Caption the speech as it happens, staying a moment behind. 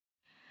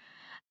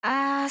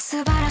は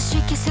素晴ら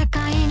しき世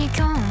界に今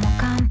日も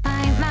乾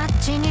杯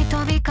街に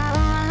飛び交う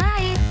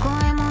笑い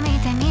声も見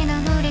て見ぬ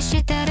ふり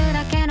してる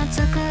だけの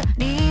作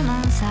りも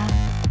んさ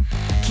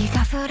気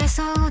が触れ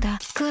そうだ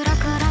クラ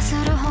クラす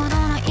るほど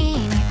のい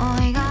い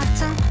匂いが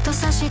ツンと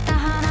刺した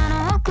鼻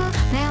の奥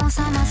目を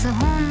覚ます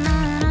本能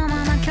のま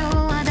ま今日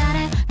は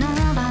誰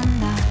の番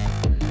だ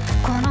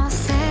この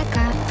世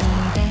界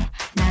で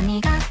何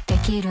がで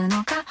きる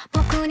のか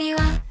僕には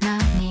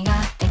何が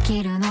で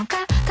きるの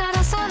かた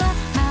だその真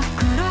っ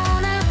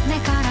黒な目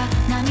から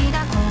涙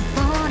こ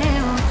ぼれ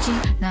落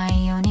ちな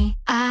いように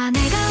願う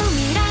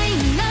未来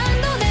に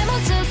何度でも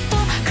ずっと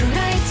食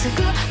らいつ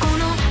くこ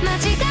の間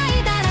違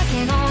いだら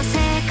けの世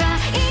界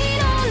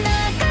の中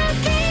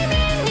君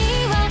に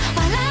は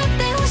笑っ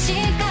てほしい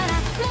から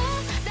も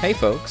う Hey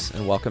folks,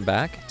 and welcome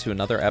back to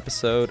another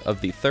episode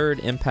of the Third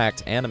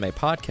Impact Anime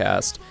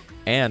Podcast,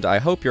 and I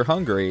hope you're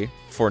hungry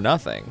for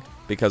nothing,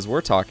 because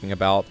we're talking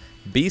about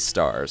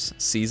Beastars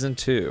Season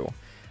 2,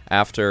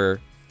 after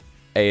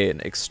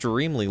an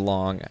extremely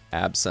long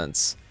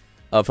absence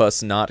of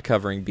us not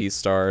covering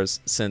Beastars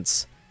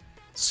since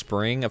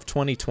spring of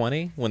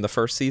 2020, when the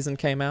first season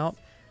came out,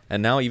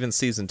 and now even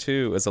Season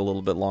 2 is a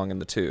little bit long in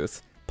the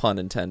tooth, pun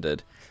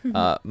intended.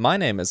 My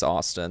name is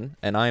Austin,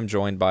 and I am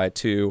joined by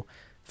two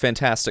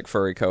fantastic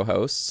furry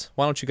co-hosts.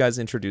 Why don't you guys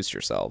introduce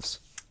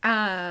yourselves?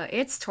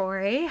 It's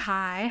Tori.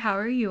 Hi, how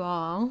are you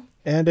all?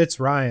 And it's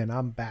Ryan.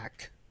 I'm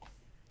back.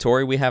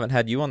 Tori, we haven't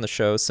had you on the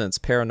show since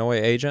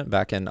Paranoia Agent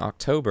back in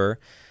October.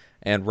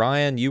 And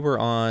Ryan, you were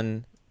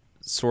on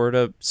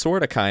sorta,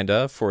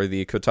 kinda for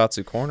the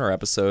Kotatsu Corner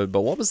episode,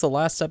 but what was the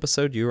last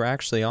episode you were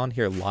actually on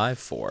here live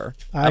for?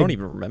 I don't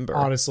even remember.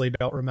 Honestly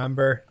don't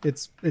remember.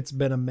 It's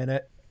been a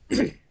minute.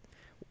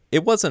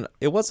 It wasn't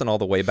all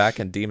the way back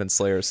in Demon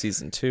Slayer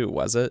Season 2,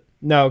 was it?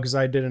 No, because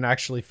I didn't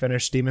actually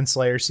finish Demon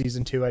Slayer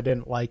Season 2. I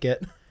didn't like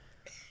it.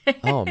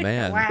 Oh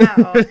man.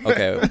 Wow.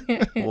 Okay.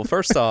 Well,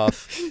 first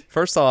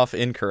off,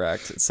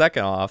 incorrect.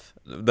 Second off,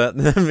 that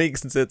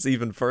makes it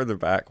even further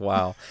back.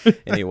 Wow.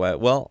 Anyway,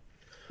 well,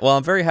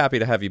 I'm very happy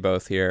to have you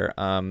both here.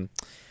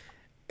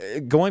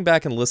 Going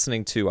back and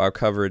listening to our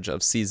coverage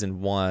of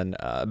Season 1,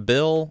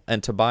 Bill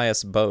and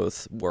Tobias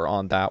both were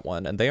on that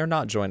one, and they are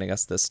not joining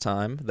us this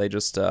time. They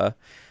just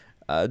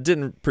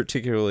didn't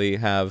particularly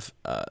have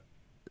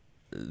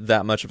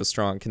that much of a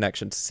strong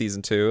connection to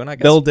Season 2, and I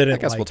guess Bill didn't I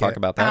guess like we'll talk it.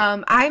 about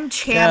that. I'm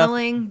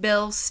channeling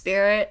Bill's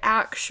spirit,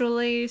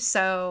 actually,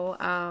 so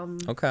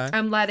Okay.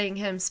 I'm letting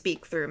him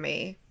speak through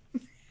me.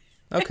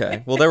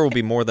 Okay. Well, there will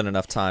be more than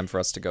enough time for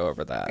us to go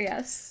over that.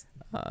 Yes.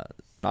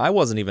 I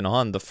wasn't even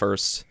on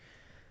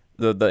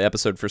the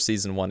episode for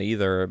Season 1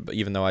 either,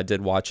 even though I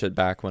did watch it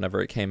back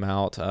whenever it came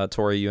out.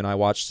 Tori, you and I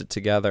watched it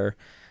together.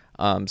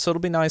 So it'll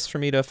be nice for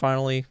me to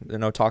finally,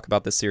 talk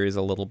about this series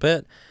a little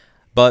bit.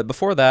 But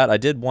before that, I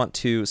did want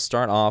to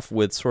start off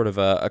with sort of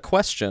a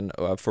question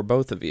for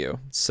both of you.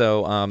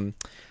 So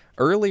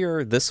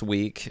earlier this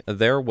week,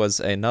 there was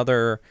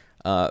another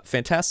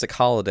fantastic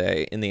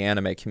holiday in the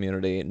anime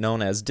community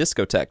known as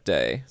Discotheque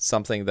Day,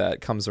 something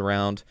that comes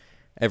around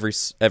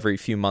every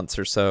few months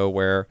or so,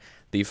 where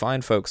the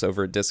fine folks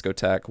over at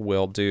Discotheque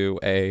will do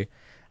a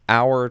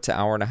hour to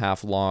hour and a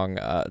half long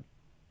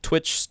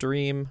Twitch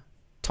stream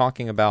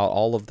talking about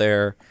all of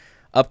their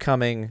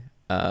upcoming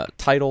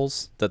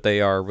titles that they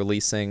are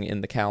releasing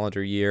in the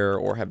calendar year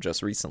or have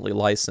just recently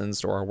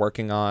licensed or are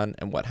working on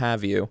and what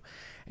have you.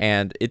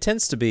 And it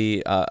tends to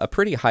be a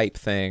pretty hype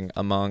thing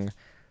among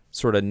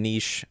sort of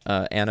niche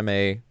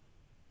anime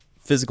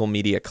physical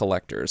media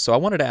collectors. So I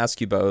wanted to ask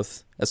you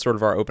both, as sort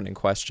of our opening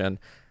question,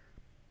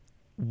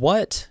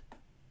 what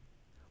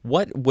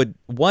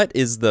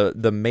is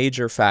the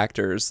major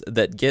factors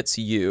that gets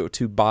you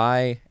to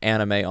buy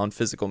anime on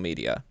physical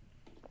media?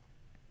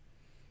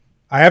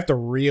 I have to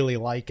really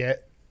like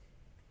it.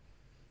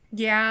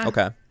 Yeah.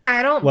 Okay.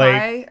 I don't Like-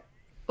 buy...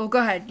 Well, go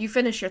ahead. You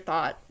finish your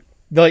thought.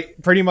 Like,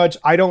 pretty much,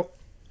 I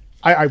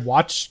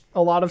watch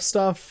a lot of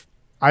stuff.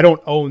 I don't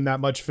own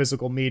that much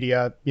physical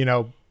media,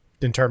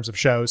 in terms of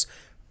shows.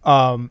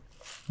 But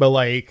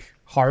like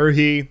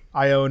Haruhi,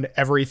 I own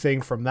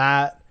everything from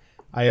that.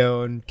 I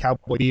own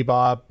Cowboy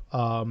Bebop,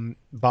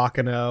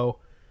 Baccano.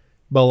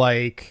 But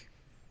like,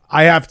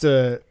 I have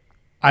to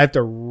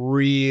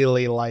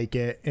really like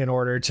it in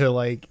order to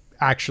like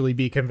actually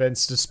be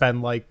convinced to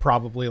spend like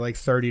probably like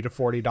 $30 to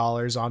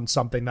 $40 on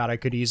something that I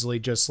could easily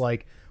just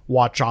like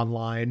watch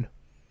online.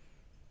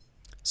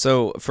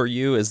 So for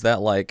you, is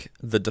that like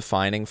the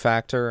defining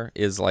factor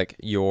is like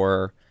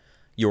your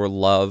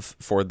love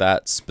for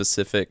that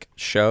specific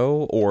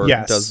show, or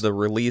Yes. does the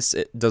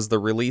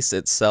release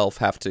itself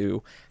have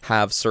to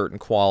have certain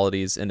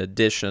qualities in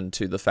addition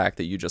to the fact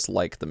that you just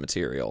like the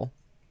material?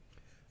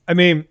 I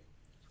mean,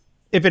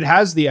 if it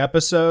has the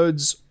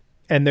episodes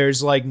and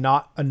there's like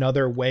not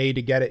another way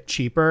to get it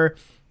cheaper,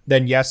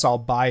 then yes, I'll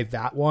buy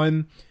that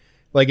one.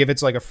 Like if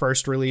it's like a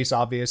first release,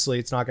 obviously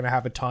it's not going to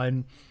have a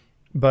ton,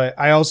 but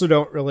I also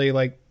don't really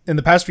like, in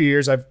the past few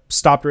years, I've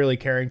stopped really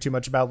caring too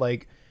much about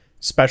like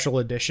special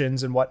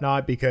editions and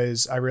whatnot,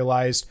 because I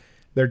realized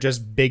they're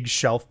just big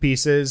shelf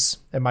pieces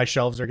and my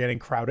shelves are getting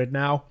crowded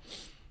now.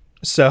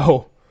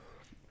 So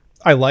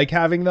I like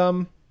having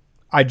them.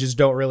 I just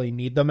don't really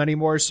need them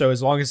anymore. So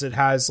as long as it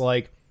has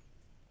like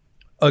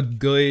a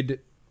good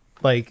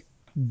like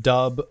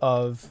dub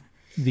of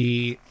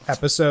the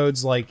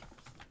episodes, like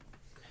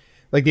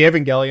the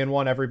Evangelion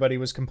one, everybody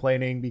was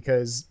complaining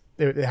because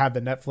it had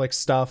the Netflix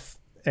stuff,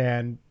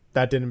 and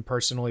that didn't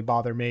personally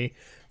bother me.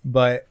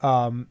 But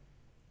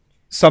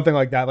something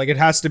like that, like it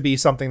has to be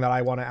something that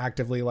I want to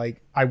actively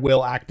like, I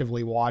will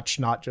actively watch,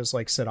 not just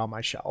like sit on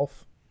my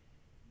shelf.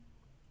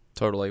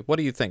 Totally. What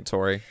do you think,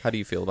 Tori? How do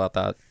you feel about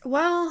that?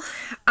 Well,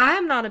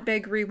 I'm not a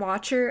big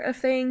rewatcher of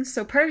things,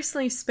 so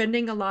personally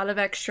spending a lot of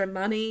extra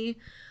money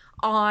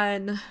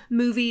on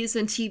movies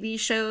and TV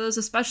shows,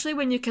 especially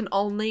when you can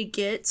only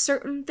get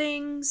certain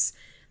things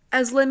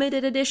as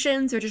limited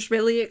editions or just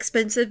really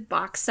expensive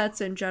box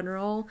sets in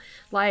general.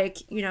 Like,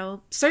 you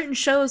know, certain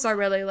shows I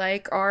really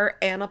like are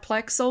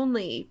Aniplex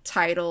only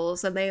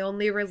titles, and they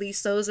only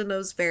release those in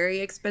those very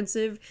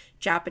expensive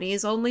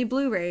Japanese only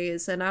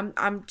Blu-rays, and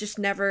I'm just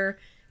never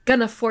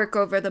gonna fork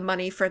over the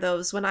money for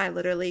those when I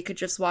literally could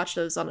just watch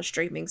those on a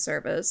streaming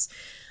service.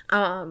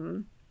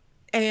 And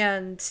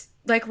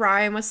like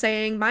Ryan was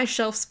saying, my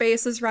shelf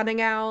space is running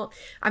out.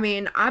 I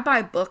mean, I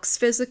buy books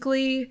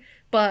physically,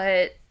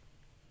 but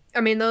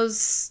I mean,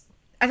 those,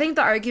 I think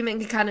the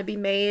argument can kind of be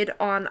made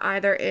on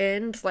either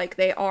end. Like,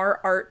 they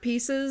are art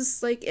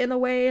pieces, like, in a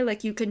way.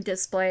 Like, you can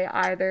display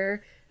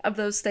either of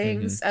those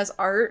things as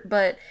art.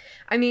 But,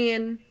 I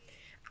mean,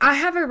 I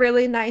have a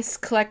really nice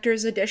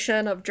collector's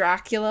edition of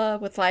Dracula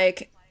with,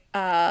 like,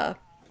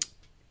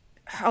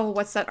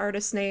 what's that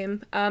artist's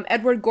name?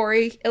 Edward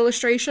Gorey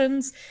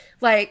illustrations.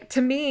 Like,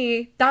 to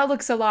me, that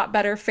looks a lot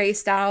better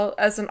faced out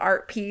as an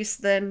art piece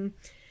than,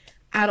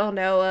 I don't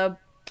know, a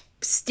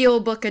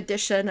steelbook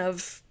edition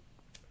of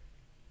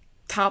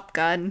Top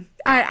Gun.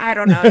 I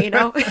don't know, you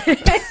know?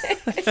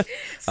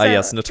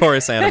 Yes,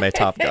 notorious anime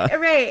Top Gun.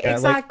 Right, Yeah,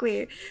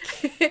 exactly.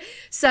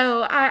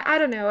 So, I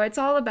don't know. It's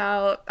all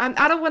about,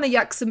 I don't want to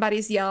yuck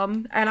somebody's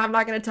yum, and I'm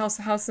not going to tell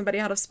somebody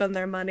how to spend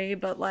their money,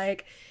 but,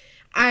 like,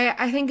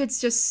 I think it's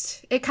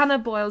just, it kind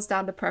of boils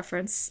down to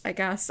preference, I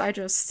guess. I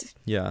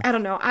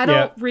don't know. I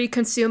don't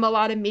reconsume a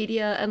lot of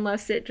media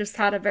unless it just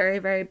had a very,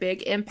 very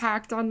big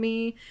impact on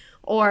me,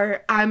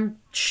 or I'm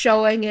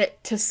showing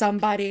it to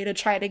somebody to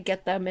try to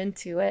get them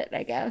into it,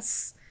 I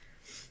guess.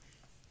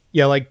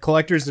 Yeah, like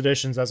collector's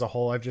editions as a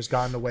whole, I've just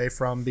gotten away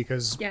from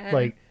because, Yeah.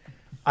 like,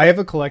 I have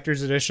a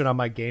collector's edition on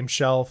my game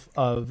shelf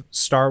of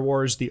Star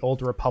Wars: The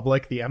Old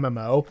Republic, the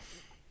MMO.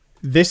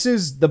 This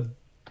is the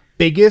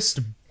biggest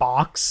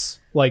box.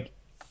 Like,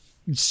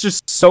 it's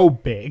just so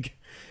big.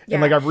 Yeah.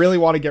 And, like, I really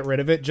want to get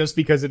rid of it just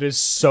because it is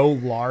so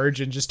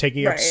large and just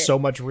taking up Right. so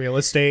much real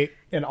estate.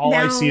 And all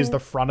I see is Now- the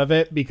front of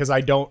it because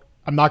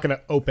I'm not going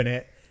to open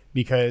it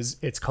because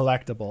it's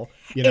collectible.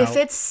 You know? If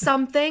it's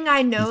something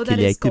I know It's that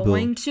is collectible.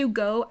 going to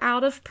go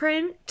out of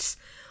print,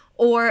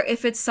 or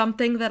if it's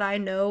something that I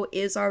know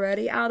is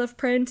already out of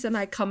print and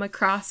I come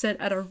across it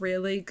at a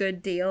really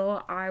good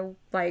deal, I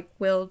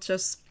will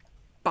just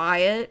buy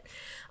it.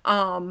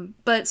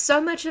 But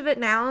so much of it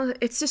now,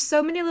 it's just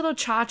so many little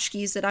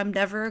tchotchkes that I'm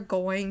never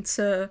going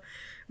to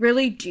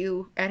really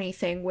do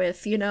anything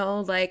with, you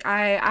know? Like,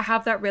 I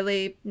have that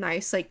really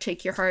nice, like,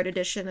 Take Your Heart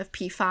edition of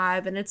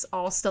P5, and it's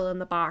all still in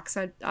the box.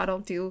 I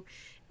don't do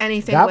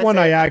anything that with one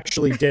it. I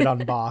actually did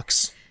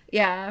unbox.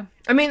 Yeah.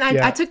 I mean, I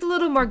Yeah. took the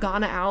little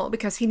Morgana out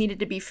because he needed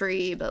to be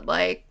free, but,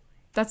 like,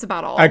 that's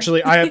about all.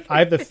 Actually, I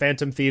have the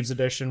Phantom Thieves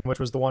edition, which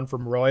was the one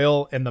from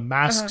Royal, and the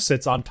mask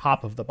sits on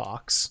top of the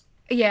box.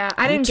 Yeah,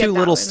 I You didn't get two that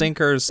little one.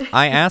 stinkers.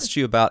 I asked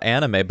you about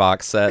anime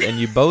box set, and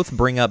you both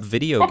bring up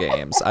video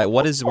games.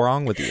 What is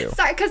wrong with you?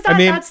 Sorry, because I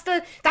mean- that's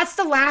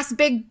the last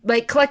big,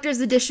 like,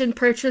 collector's edition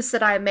purchase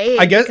that I made.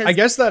 I guess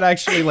because- that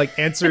actually like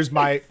answers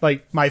my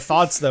my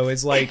thoughts though,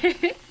 is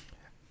like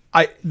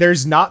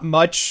there's not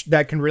much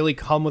that can really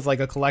come with like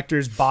a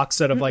collector's box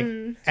set of like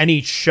any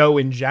show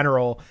in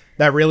general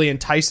that really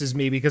entices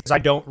me because I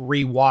don't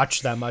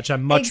rewatch that much.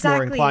 I'm much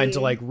more inclined to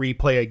like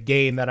replay a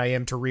game than I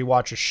am to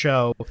rewatch a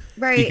show.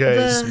 Right,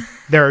 Because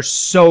there are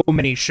so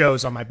many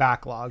shows on my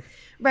backlog.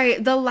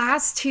 Right, the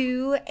last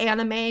two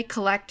anime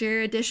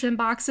collector edition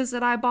boxes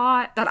that I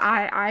bought that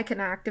I can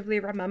actively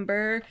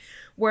remember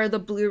were the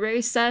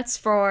Blu-ray sets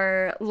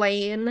for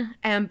Lane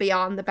and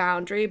Beyond the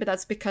Boundary, but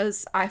that's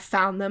because I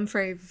found them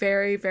for a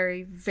very,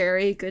 very,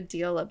 very good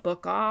deal at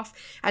Book Off.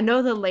 I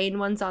know the Lane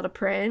one's out of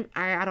print.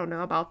 I don't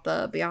know about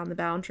the Beyond the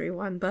Boundary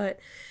one, but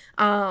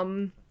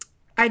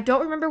I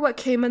don't remember what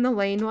came in the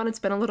Lane one. It's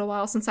been a little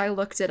while since I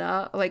looked it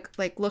up,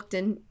 like looked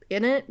in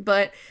it.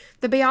 But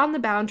the Beyond the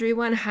Boundary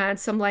one had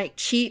some like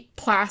cheap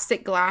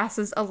plastic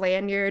glasses, a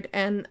lanyard,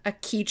 and a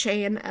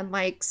keychain, and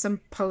like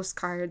some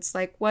postcards.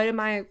 Like, what am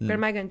I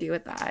gonna do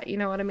with that? You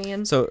know what I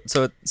mean? So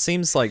it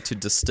seems like, to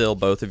distill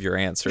both of your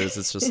answers,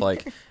 it's just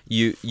like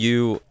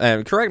you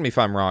and correct me if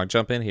I'm wrong,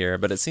 jump in here,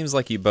 but it seems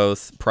like you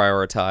both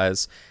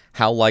prioritize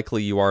how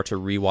likely you are to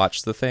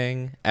rewatch the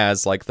thing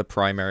as like the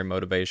primary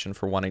motivation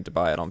for wanting to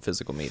buy it on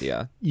physical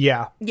media.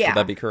 Yeah. Yeah. Would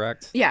that be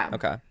correct? Yeah.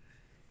 Okay.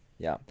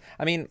 Yeah.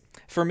 I mean,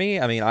 for me,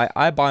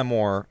 I buy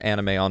more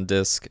anime on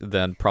disc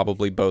than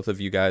probably both of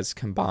you guys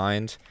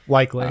combined.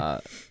 Likely.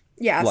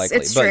 Yes, Likely.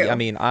 it's But true. I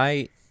mean,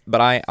 I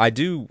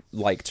do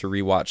like to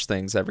rewatch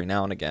things every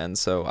now and again,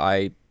 so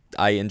I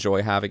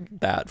enjoy having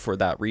that for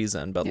that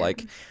reason. But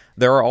like,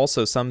 there are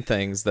also some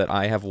things that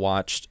I have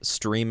watched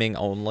streaming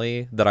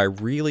only that I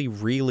really,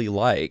 really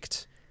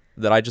liked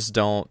that I just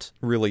don't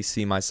really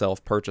see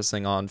myself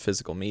purchasing on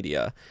physical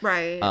media.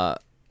 Right.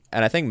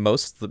 And I think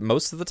most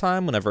of the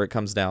time, whenever it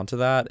comes down to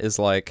that, is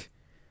like,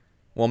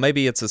 well,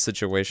 maybe it's a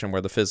situation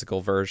where the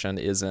physical version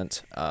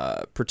isn't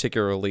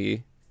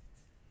particularly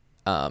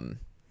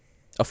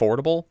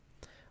affordable,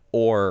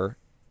 or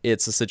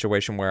it's a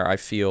situation where I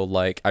feel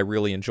like I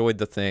really enjoyed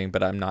the thing,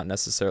 but I'm not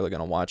necessarily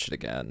going to watch it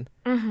again.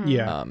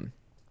 Yeah.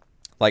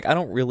 Like, I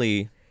don't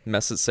really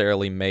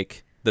necessarily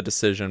make the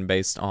decision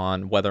based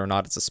on whether or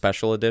not it's a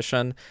special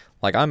edition.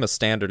 Like, I'm a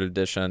standard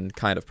edition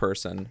kind of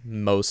person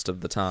most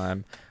of the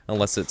time,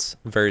 unless it's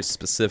very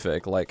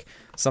specific, like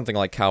something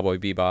like Cowboy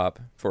Bebop,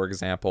 for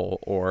example,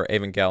 or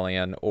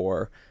Evangelion,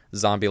 or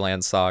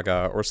Zombieland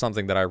Saga, or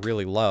something that I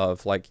really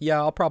love. Like, yeah,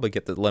 I'll probably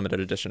get the limited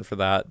edition for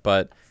that,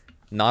 but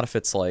not if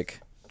it's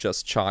like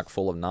just chock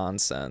full of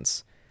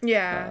nonsense.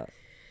 Yeah.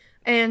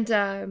 And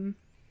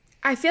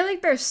I feel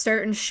like there's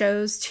certain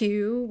shows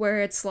too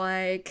where it's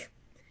like,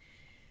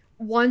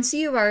 once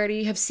you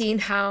already have seen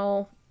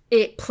how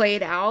it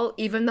played out,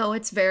 even though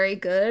it's very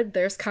good,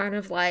 there's kind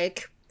of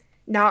like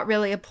not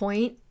really a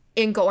point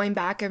in going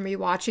back and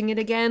rewatching it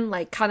again.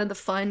 Like, kind of the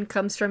fun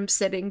comes from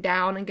sitting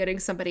down and getting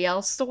somebody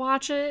else to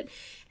watch it.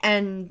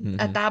 And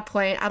at that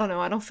point, I don't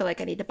know, I don't feel like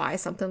I need to buy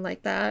something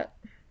like that.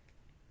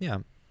 Yeah.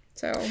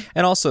 So,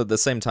 And also at the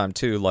same time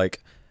too,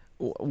 like,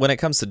 when it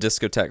comes to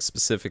Discotek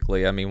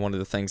specifically, I mean, one of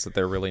the things that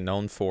they're really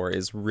known for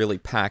is really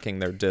packing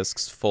their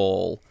discs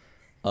full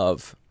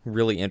of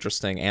really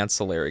interesting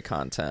ancillary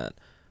content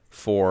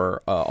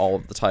for all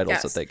of the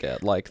titles that they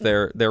get. Like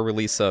their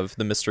release of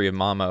The Mystery of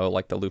Mamo,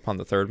 like the Lupin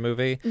the Third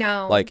movie.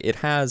 No. Like, it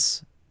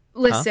has...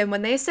 listen,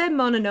 when they said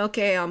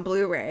Mononoke on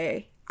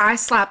Blu-ray, I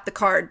slapped the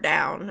card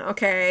down,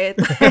 okay?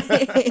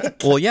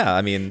 Well, yeah,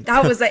 I mean...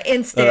 That was an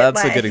instant.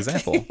 That's a good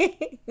example.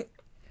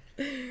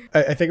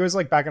 I think it was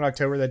like back in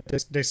October that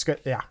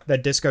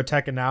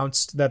Discotek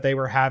announced that they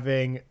were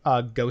having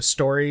Ghost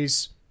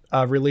Stories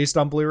released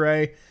on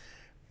Blu-ray.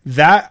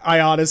 That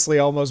I honestly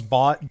almost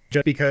bought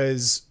just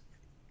because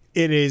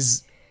it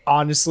is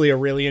honestly a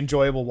really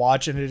enjoyable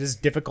watch, and it is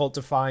difficult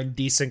to find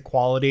decent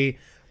quality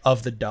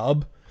of the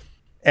dub.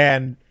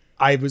 And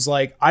I was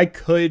like, I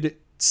could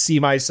see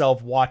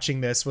myself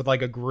watching this with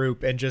like a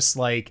group and just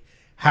like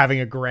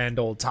having a grand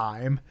old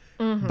time.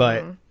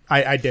 But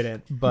I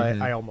didn't, but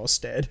I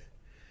almost did.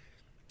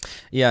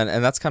 Yeah,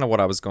 and that's kind of what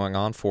I was going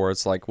on for.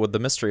 It's like, with The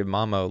Mystery of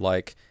Mamo,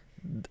 like,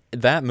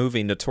 that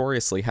movie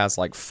notoriously has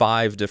like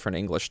 5 different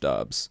English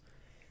dubs.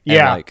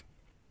 Yeah. And like,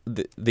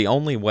 the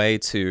only way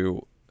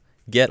to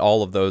get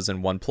all of those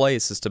in one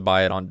place is to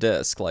buy it on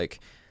disc. Like,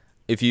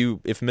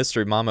 if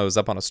Mystery Mamo is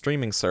up on a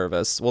streaming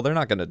service, well, they're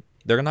not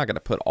gonna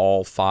put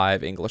all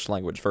 5 English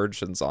language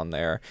versions on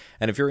there.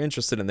 And if you're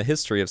interested in the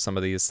history of some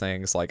of these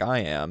things, like I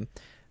am,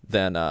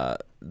 then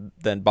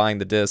buying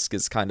the disc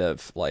is kind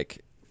of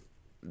like,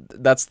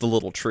 that's the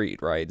little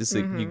treat, right?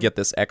 You get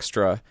this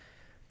extra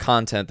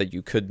content that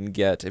you couldn't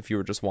get if you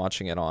were just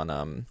watching it on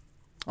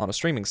a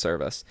streaming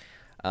service.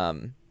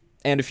 And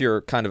if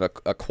you're kind of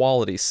a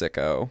quality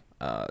sicko,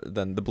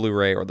 then the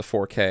Blu-ray or the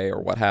 4K or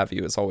what have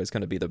you is always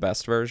going to be the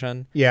best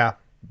version. Yeah.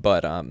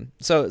 But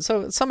so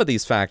some of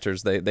these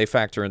factors they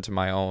factor into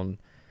my own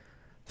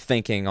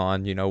thinking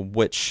on, you know,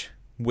 which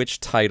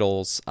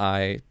titles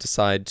I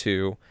decide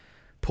to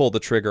pull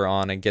the trigger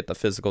on and get the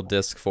physical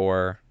disc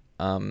for.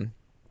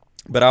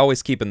 But I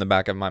always keep in the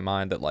back of my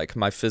mind that like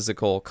my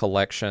physical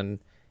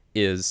collection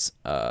is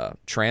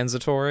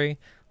transitory.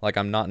 Like,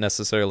 I'm not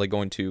necessarily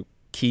going to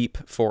keep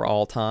for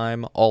all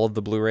time all of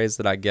the Blu-rays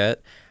that I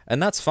get,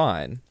 and that's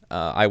fine.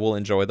 I will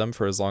enjoy them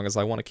for as long as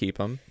I want to keep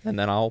them, and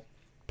then I'll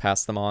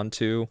pass them on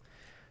to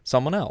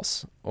someone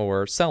else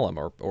or sell them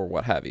or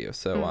what have you.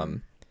 So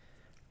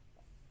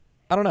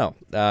I don't know.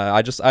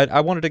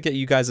 I wanted to get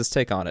you guys'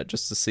 take on it,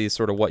 just to see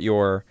sort of what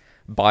your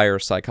buyer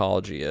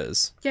psychology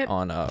is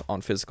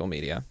on physical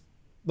media.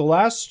 The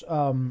last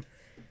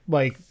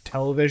like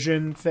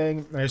television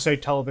thing, and I say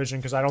television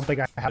because I don't think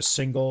I have a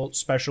single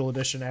special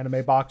edition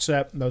anime box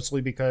set,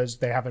 mostly because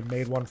they haven't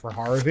made one for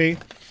Harvey.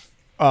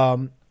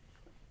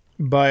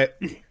 But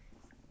I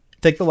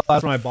think the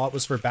last one I bought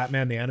was for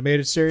Batman the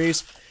Animated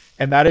Series,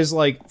 and that is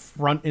like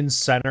front and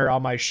center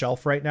on my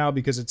shelf right now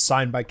because it's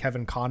signed by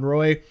Kevin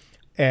Conroy,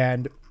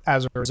 and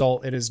as a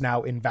result it is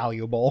now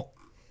invaluable.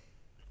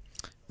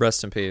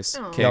 Rest in peace,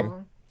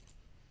 King.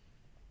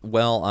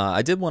 Well,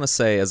 I did want to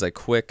say, as a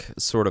quick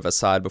sort of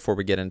aside before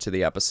we get into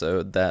the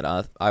episode, that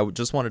I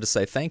just wanted to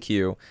say thank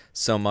you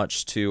so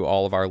much to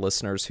all of our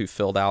listeners who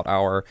filled out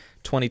our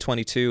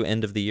 2022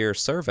 end of the year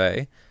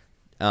survey.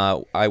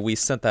 We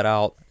sent that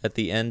out at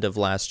the end of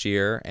last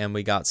year, and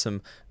we got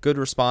some good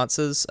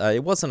responses.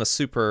 It wasn't a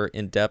super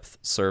in-depth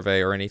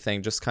survey or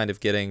anything, just kind of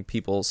getting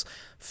people's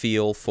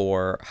feel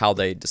for how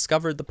they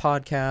discovered the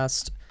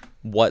podcast,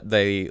 what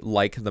they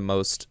like the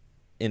most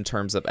in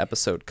terms of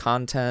episode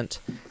content.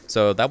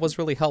 So that was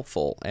really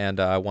helpful, and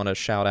I want to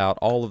shout out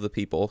all of the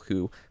people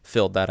who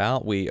filled that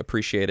out. We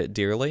appreciate it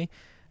dearly,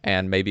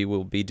 and maybe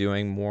we'll be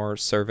doing more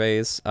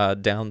surveys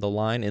down the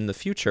line in the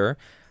future.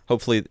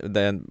 Hopefully,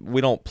 then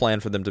we don't plan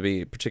for them to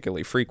be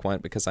particularly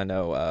frequent, because I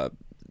know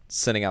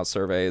sending out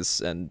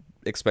surveys and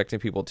expecting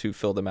people to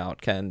fill them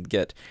out can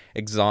get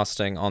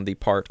exhausting on the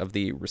part of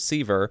the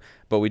receiver,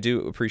 but we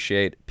do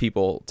appreciate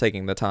people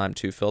taking the time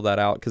to fill that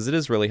out, because it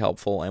is really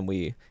helpful and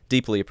we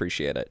deeply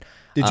appreciate it.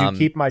 Did you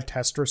keep my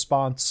test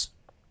response?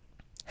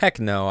 Heck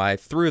no, I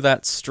threw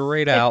that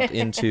straight out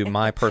into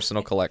my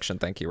personal collection.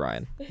 Thank you,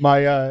 Ryan.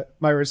 My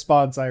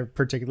response I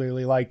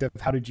particularly liked of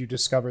how did you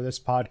discover this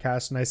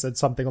podcast, and I said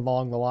something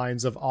along the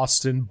lines of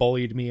Austin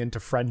bullied me into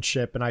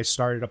friendship and I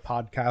started a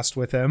podcast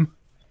with him.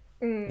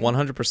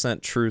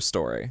 100% true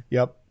story.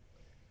 Yep.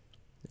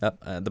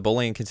 The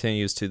bullying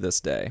continues to this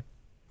day.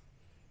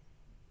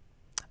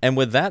 And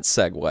with that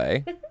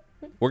segue,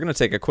 we're going to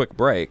take a quick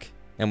break,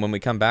 and when we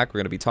come back, we're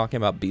going to be talking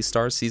about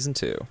Beastars Season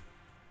 2.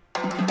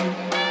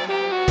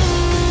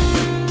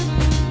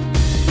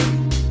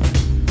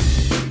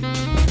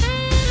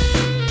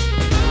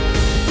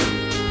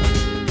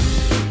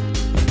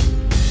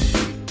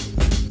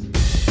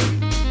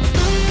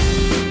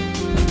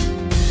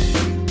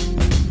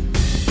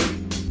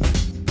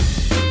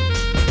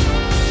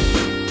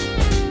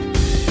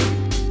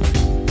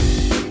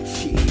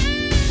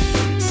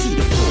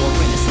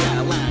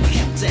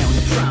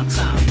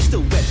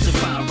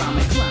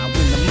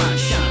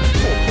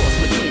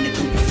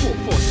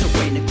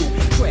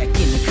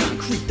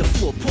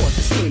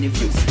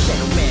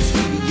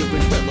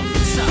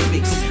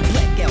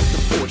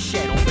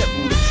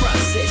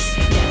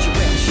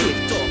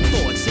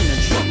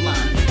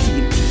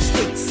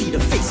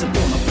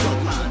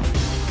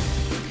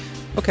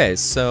 Okay,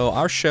 so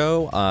our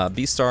show,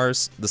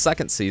 Beastars, the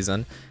second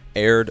season,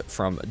 aired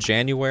from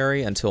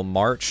January until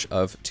March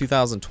of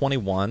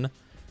 2021,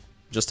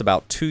 just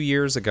about 2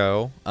 years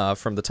ago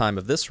from the time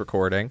of this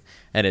recording,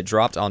 and it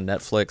dropped on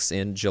Netflix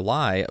in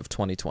July of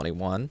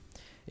 2021.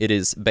 It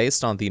is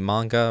based on the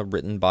manga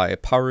written by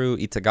Paru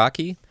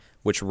Itagaki,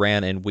 which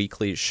ran in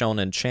Weekly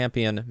Shonen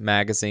Champion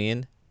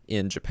magazine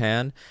in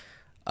Japan.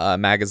 A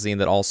magazine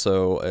that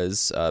also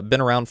has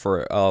been around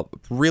for a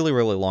really,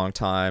 really long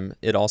time.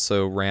 It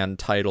also ran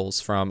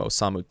titles from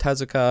Osamu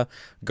Tezuka,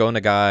 Go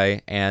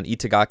Nagai, and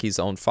Itagaki's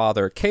own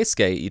father,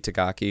 Keisuke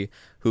Itagaki,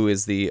 who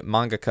is the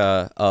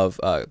mangaka of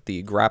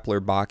the Grappler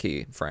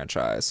Baki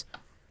franchise.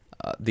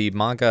 The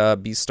manga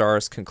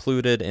Beastars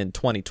concluded in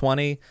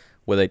 2020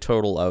 with a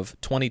total of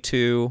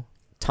 22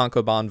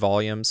 tankobon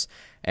volumes,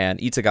 and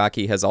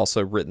Itagaki has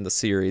also written the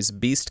series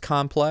Beast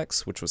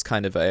Complex, which was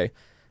kind of a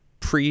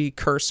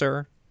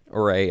precursor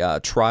or a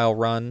trial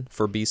run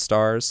for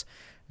Beastars.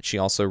 She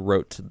also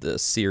wrote the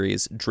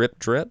series Drip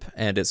Drip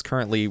and is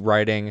currently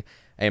writing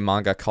a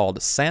manga called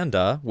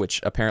Sanda,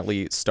 which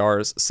apparently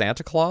stars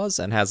Santa Claus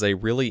and has a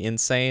really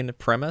insane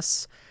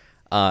premise.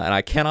 And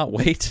I cannot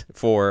wait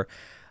for,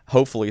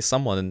 hopefully,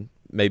 someone,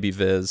 maybe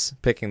Viz,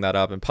 picking that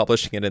up and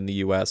publishing it in the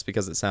US,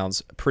 because it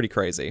sounds pretty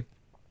crazy.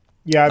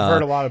 Yeah, I've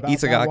heard a lot about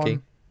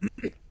Itagaki.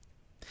 That one.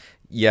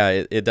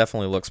 Yeah, it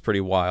definitely looks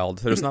pretty wild.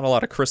 There's not a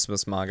lot of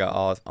Christmas manga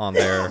on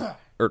there.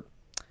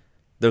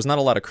 There's not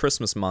a lot of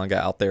Christmas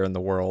manga out there in the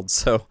world,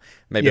 so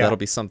maybe that'll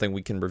be something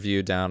we can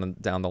review down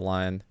the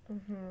line.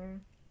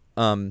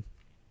 Mm-hmm.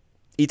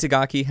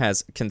 Itagaki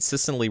has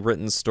consistently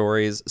written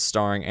stories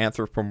starring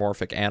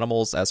anthropomorphic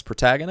animals as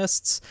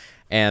protagonists,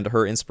 and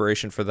her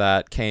inspiration for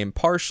that came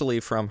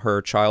partially from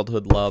her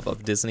childhood love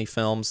of Disney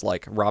films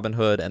like Robin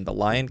Hood and The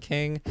Lion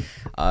King.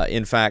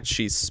 In fact,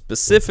 she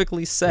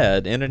specifically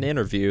said in an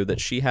interview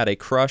that she had a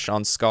crush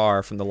on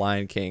Scar from The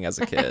Lion King as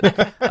a kid,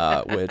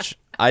 which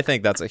I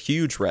think that's a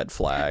huge red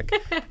flag.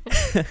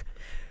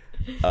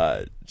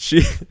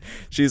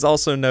 She's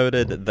also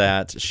noted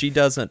that she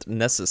doesn't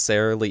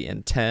necessarily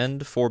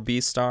intend for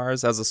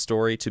Beastars as a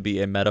story to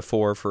be a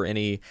metaphor for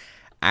any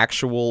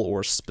actual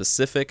or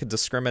specific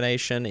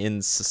discrimination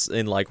in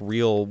like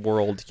real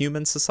world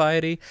human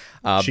society.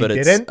 But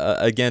it's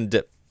again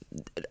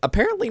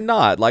apparently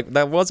not. Like,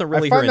 that wasn't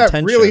really her intention. I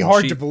find that really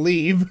hard to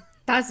believe.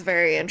 That's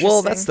very interesting.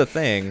 Well, that's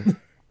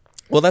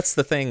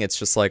the thing. It's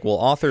just like, well,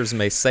 authors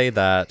may say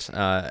that,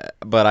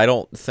 but I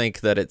don't think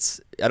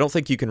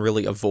you can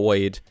really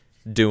avoid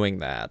doing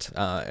that.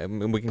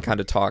 And we can kind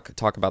of talk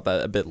about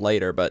that a bit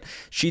later, but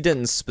she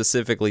didn't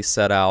specifically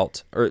set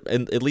out, or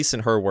at least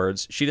in her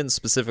words, she didn't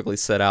specifically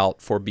set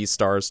out for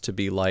Beastars to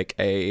be like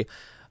a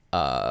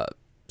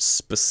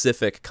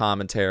specific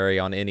commentary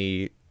on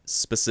any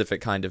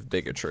specific kind of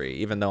bigotry,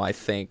 even though I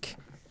think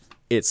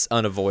it's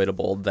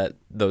unavoidable that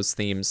those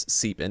themes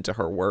seep into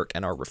her work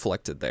and are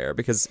reflected there,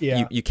 because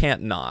you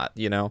can't not,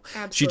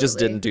 Absolutely. She just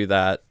didn't do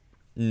that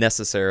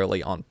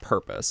necessarily on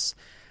purpose.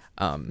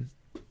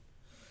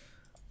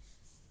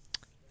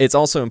 It's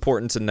also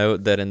important to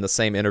note that in the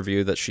same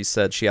interview that she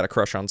said she had a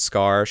crush on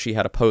Scar, she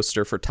had a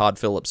poster for Todd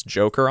Phillips'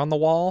 Joker on the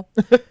wall.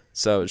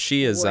 So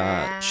she is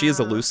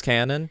a loose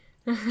cannon.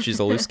 She's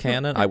a loose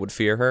cannon. I would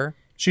fear her.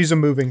 She's a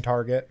moving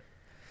target.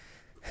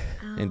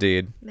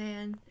 Indeed.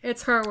 Man,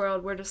 it's her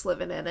world. We're just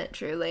living in it,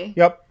 truly.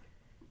 Yep.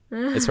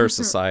 It's her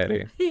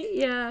society.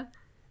 Yeah.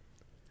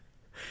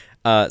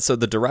 So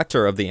the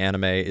director of the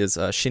anime is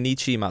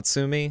Shinichi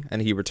Matsumi,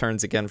 and he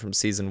returns again from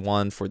season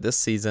 1 for this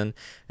season,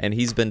 and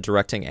he's been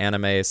directing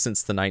anime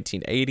since the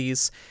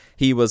 1980s.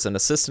 He was an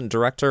assistant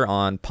director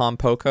on Pom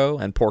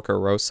Poko and Porco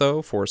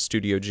Rosso for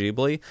Studio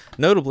Ghibli,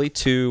 notably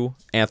 2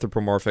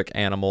 anthropomorphic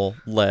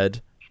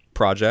animal-led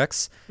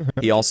projects.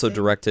 He also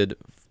directed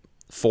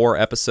 4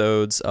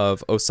 episodes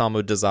of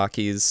Osamu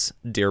Dazaki's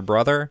Dear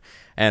Brother,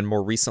 and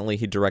more recently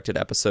he directed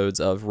episodes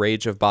of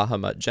Rage of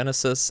Bahamut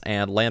Genesis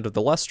and Land of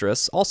the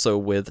Lustrous, also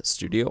with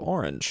Studio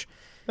Orange.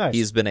 Nice.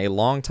 He's been a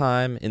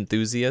longtime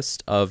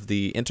enthusiast of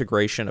the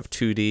integration of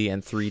 2D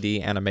and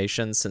 3D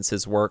animation since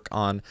his work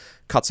on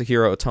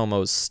Katsuhiro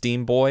Otomo's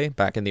Steam Boy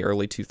back in the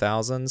early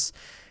 2000s.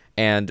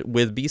 And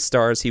with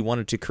Beastars, he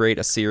wanted to create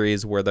a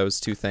series where those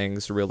two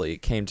things really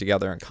came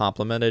together and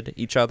complemented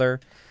each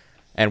other.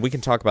 And we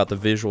can talk about the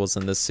visuals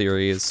in this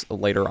series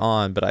later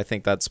on, but I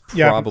think that's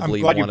probably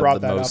I'm glad you one brought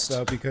of the that most... up,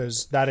 though,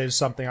 because that is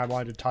something I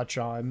wanted to touch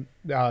on,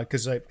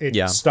 because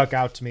it stuck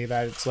out to me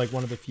that it's like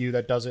one of the few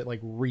that does it like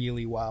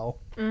really well.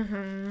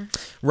 Mm-hmm.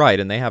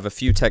 Right, and they have a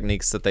few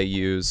techniques that they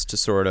use to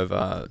sort of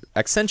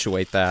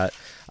accentuate that.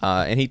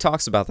 And he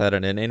talks about that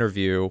in an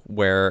interview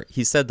where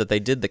he said that they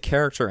did the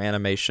character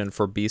animation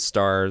for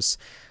Beastars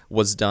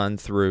was done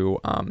through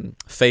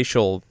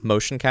facial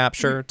motion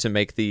capture to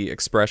make the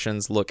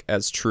expressions look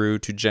as true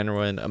to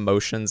genuine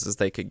emotions as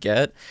they could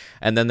get.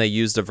 And then they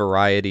used a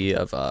variety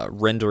of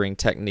rendering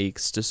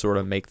techniques to sort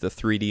of make the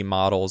 3D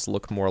models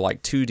look more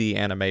like 2D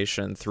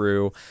animation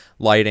through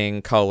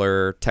lighting,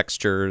 color,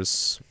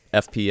 textures,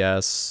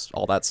 FPS,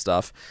 all that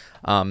stuff.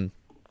 And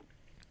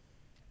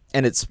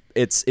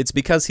it's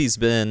because he's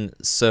been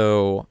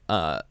so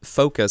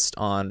focused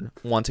on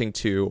wanting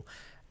to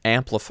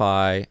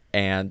amplify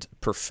and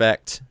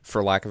perfect,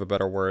 for lack of a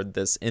better word,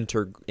 this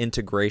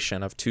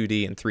integration of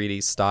 2D and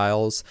 3D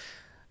styles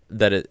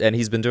and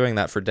he's been doing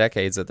that for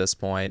decades at this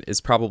point, is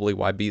probably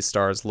why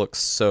Beastars looks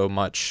so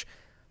much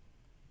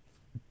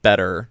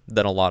better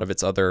than a lot of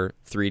its other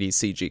 3D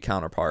CG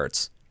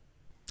counterparts.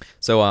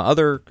 So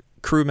other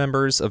crew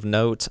members of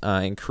note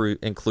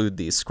include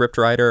the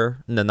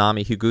scriptwriter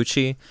Nanami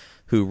Higuchi,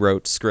 who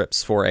wrote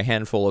scripts for a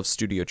handful of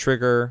Studio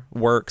Trigger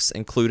works,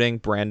 including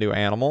Brand New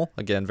Animal,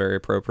 again, very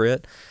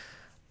appropriate.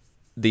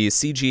 The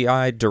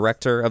CGI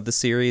director of the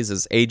series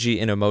is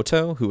Eiji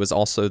Inomoto, who is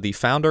also the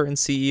founder and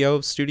CEO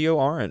of Studio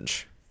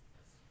Orange.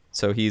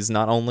 So he's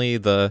not only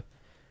the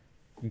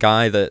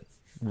guy that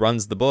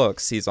runs the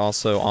books, he's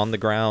also on the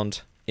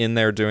ground in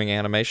there doing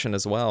animation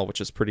as well,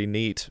 which is pretty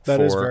neat. That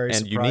is very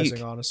and surprising,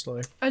 unique.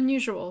 Honestly. Unusual.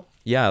 Unusual.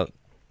 Yeah,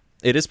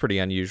 it is pretty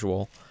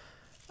unusual.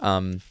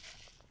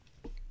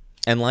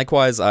 And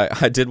likewise,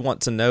 I did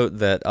want to note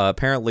that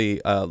apparently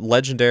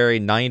legendary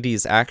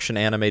 90s action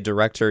anime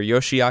director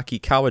Yoshiaki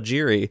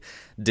Kawajiri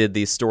did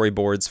the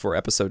storyboards for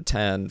episode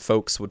 10.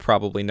 Folks would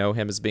probably know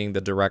him as being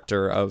the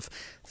director of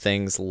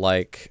things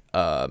like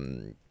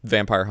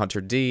Vampire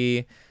Hunter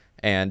D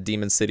and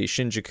Demon City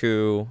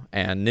Shinjuku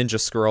and Ninja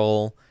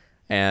Scroll,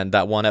 and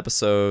that one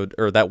episode,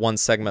 or that one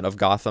segment of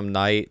Gotham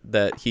Knight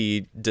that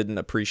he didn't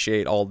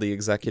appreciate all the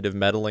executive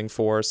meddling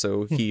for,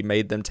 so he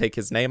made them take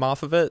his name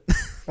off of it.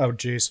 Oh,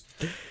 jeez.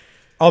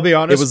 I'll be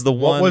honest. It was the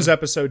one... What was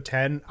episode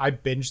 10? I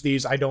binged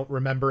these. I don't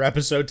remember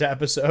episode to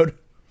episode.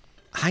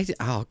 I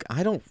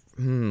don't...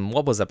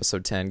 what was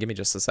episode 10? Give me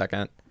just a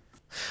second.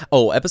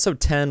 Oh, episode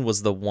 10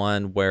 was the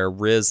one where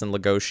Riz and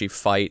Legoshi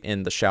fight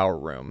in the shower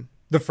room.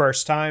 The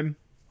first time?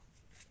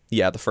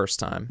 Yeah, the first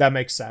time. That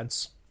makes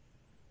sense.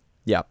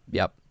 Yep.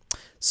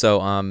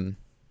 So,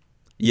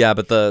 yeah,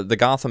 but the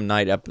Gotham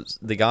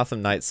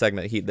Knight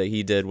segment that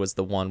he did was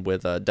the one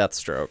with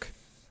Deathstroke.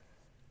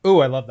 Ooh,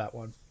 I love that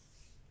one.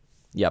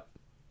 Yep.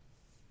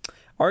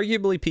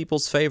 Arguably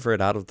people's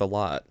favorite out of the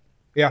lot.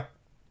 Yeah.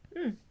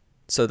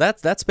 So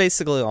that's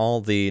basically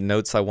all the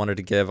notes I wanted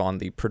to give on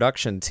the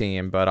production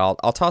team, but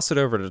I'll toss it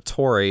over to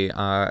Tori.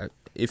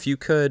 If you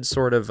could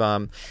sort of,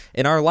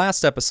 in our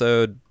last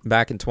episode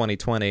back in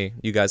 2020,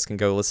 you guys can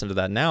go listen to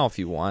that now if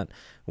you want.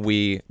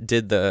 We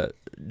did the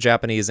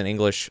Japanese and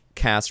English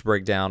cast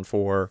breakdown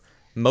for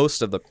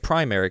most of the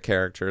primary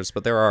characters,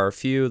 but there are a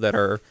few that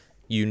are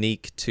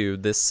unique to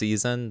this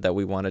season that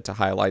we wanted to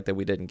highlight that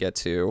we didn't get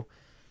to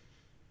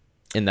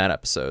in that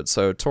episode.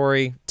 So,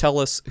 Tori, tell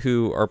us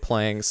who are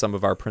playing some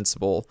of our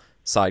principal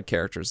side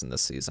characters in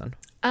this season.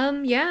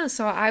 Yeah,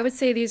 so I would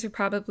say these are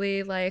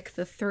probably like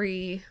the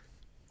 3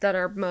 that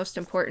are most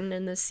important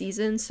in this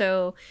season.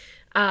 So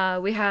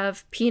we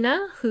have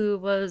Pina, who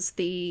was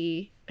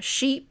the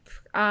sheep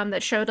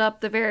that showed up,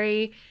 the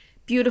very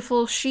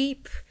beautiful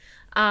sheep.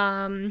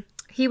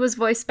 He was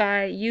voiced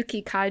by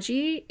Yuki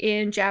Kaji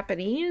in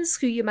Japanese,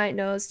 who you might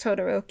know as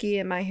Todoroki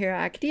in My Hero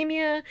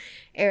Academia,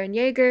 Eren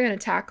Yeager in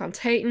Attack on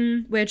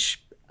Titan,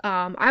 which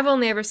I've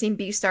only ever seen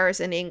Beastars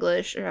in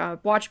English,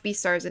 watched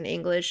Beastars in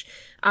English,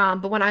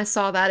 but when I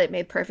saw that, it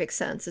made perfect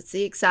sense. It's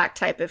the exact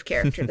type of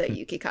character that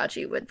Yuki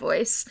Kaji would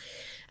voice.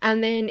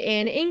 And then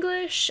in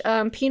English,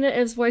 Peanut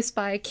is voiced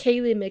by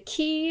Kaylee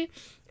McKee.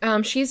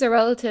 She's a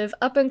relative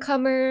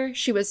up-and-comer.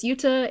 She was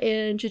Yuta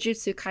in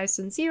Jujutsu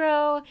Kaisen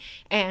 0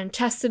 and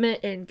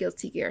Testament in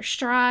Guilty Gear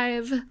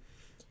Strive.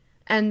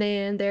 And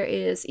then there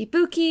is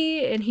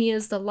Ibuki, and he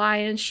is the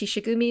Lion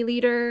Shishigumi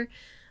leader.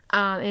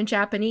 In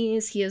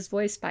Japanese, he is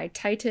voiced by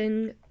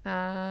Titan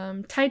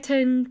Kuzunoki,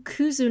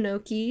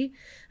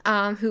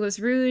 who was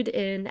Rude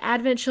in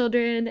Advent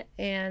Children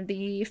and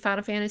the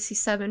Final Fantasy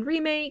VII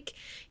Remake.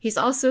 He's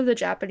also the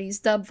Japanese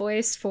dub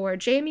voice for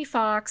Jamie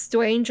Foxx,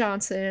 Dwayne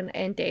Johnson,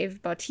 and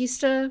Dave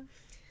Bautista.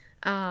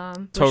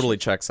 Totally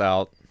checks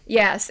out.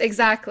 Yes,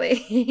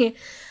 exactly.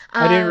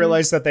 I didn't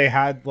realize that they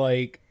had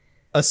like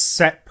a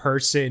set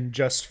person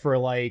just for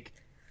like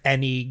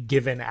any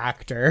given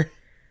actor.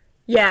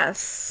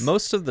 Yes.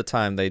 Most of the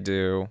time they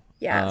do.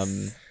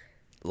 Yes.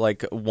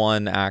 Like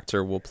one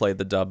actor will play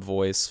the dub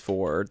voice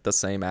for the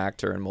same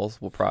actor in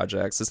multiple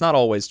projects. It's not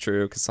always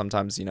true because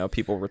sometimes, you know,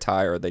 people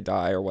retire or they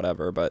die or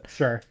whatever, but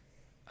Sure.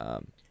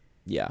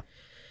 Yeah.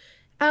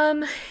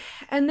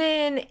 And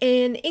then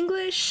in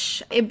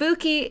English,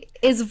 Ibuki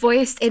is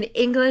voiced in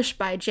English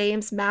by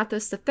James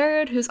Mathis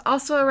III, who's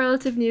also a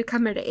relative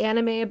newcomer to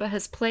anime, but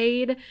has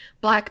played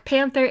Black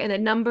Panther in a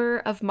number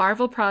of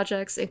Marvel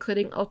projects,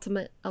 including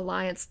Ultimate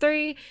Alliance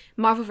 3,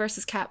 Marvel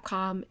vs.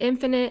 Capcom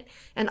Infinite,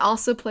 and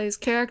also plays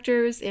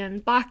characters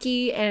in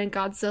Baki and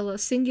Godzilla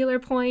Singular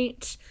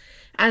Point.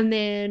 And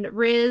then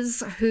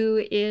Riz,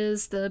 who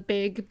is the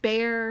big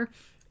bear,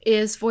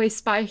 is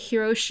voiced by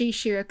Hiroshi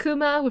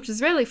Shirakuma, which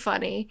is really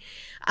funny.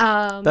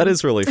 That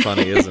is really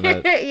funny, isn't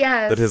it?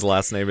 Yes. That his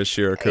last name is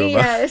Shirakuma.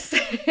 Yes.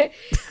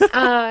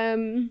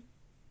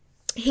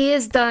 He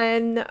has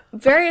done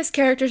various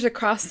characters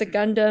across the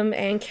Gundam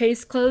and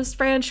Case Closed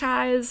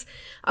franchise,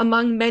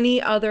 among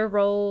many other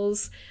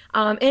roles.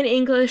 In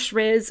English,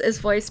 Riz is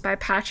voiced by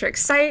Patrick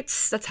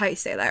Seitz. That's how you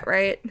say that,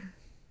 right?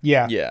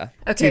 Yeah. Yeah.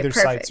 It's Okay, either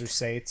perfect. Sites or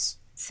Sates.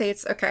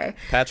 Seitz, okay.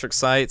 Patrick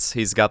Seitz,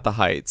 he's got the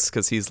heights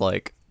because he's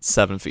like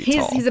 7 feet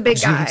tall. He's a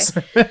big guy.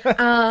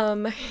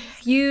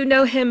 You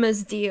know him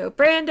as Dio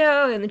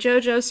Brando in the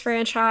JoJo's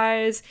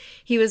franchise.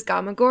 He was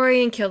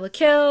Gamagori in Kill la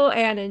Kill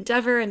and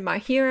Endeavor in My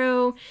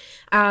Hero.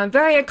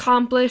 Very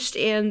accomplished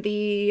in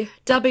the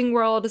dubbing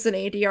world as an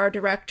ADR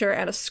director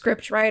and a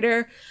script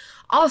writer.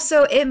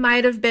 Also, it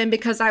might have been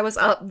because I was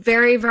up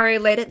very, very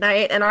late at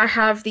night and I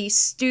have the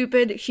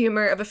stupid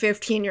humor of a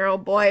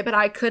 15-year-old boy, but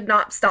I could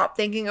not stop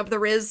thinking of the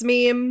Riz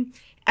meme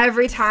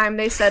every time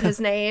they said his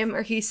name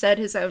or he said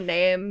his own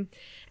name.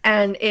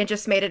 And it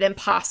just made it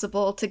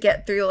impossible to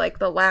get through like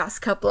the last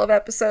couple of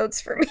episodes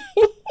for me.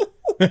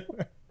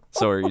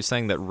 So are you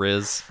saying that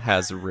Riz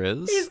has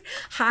Riz? He's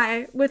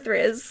high with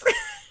Riz.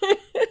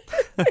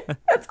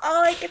 That's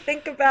all I can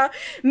think about.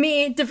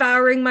 Me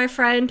devouring my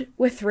friend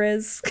with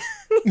Riz.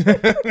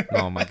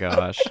 Oh my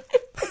gosh.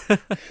 Oh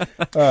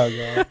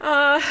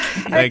god.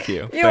 Thank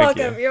you. You're Thank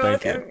welcome. you. You're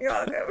Thank welcome. you. You're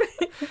welcome.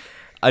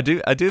 I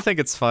do think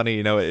it's funny,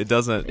 you know,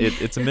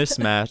 it's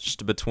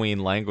mismatched between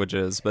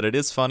languages, but it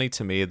is funny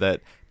to me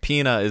that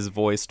Pina is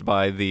voiced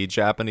by the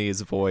Japanese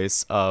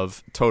voice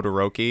of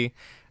Todoroki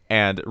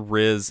and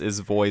Riz is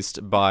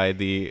voiced by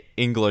the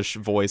English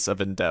voice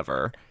of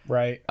Endeavor.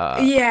 Right.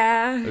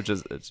 Yeah. Which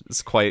is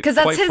it's quite Because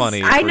that's quite his.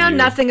 funny. I for know you.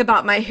 nothing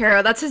about My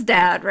Hero. That's his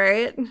dad,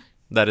 right?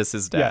 That is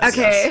his dad. Yes.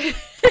 Okay.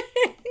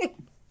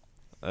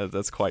 Yes.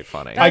 That's quite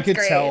funny. I could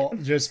great. tell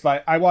just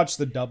by I watched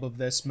the dub of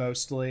this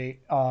mostly,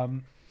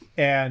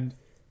 and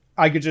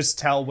I could just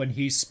tell when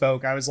he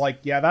spoke. I was like,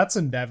 "Yeah, that's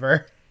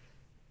Endeavor."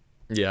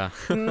 Yeah.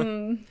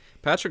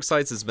 Patrick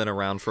Seitz has been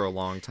around for a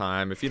long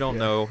time. If you don't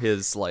know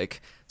his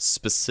like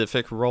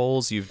specific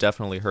roles, you've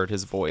definitely heard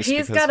his voice.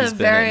 He's because got a been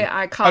very in-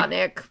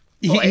 iconic.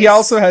 He voice.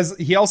 also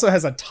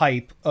has a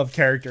type of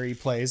character he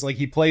plays. Like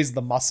he plays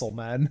the muscle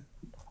man.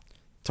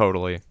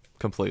 Totally,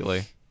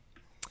 completely.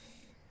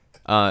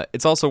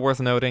 It's also worth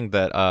noting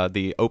that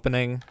the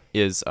opening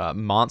is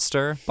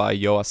 "Monster" by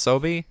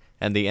Yoasobi,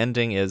 and the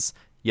ending is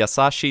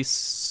 "Yasashi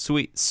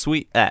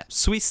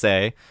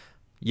Suisei."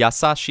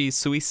 Yasashi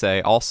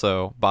Suisei,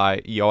 also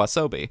by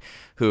Yoasobi,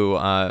 who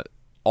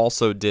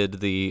also did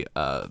the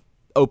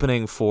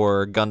opening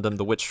for Gundam: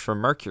 The Witch from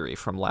Mercury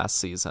from last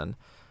season.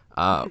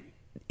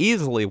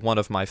 Easily one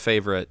of my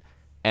favorite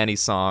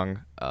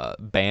Anisong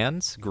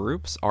bands,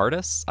 groups,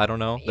 artists, I don't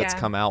know, that's Yeah.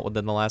 come out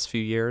within the last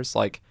few years.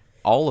 Like,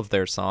 all of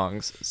their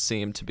songs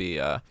seem to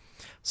be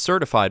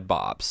certified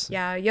bops.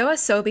 Yeah,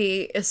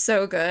 Yoasobi is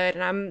so good,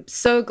 and I'm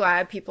so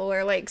glad people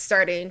are like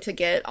starting to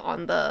get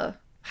on the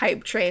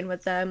hype train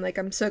with them. Like,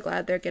 I'm so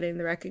glad they're getting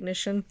the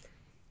recognition.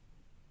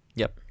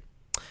 Yep.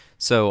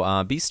 So,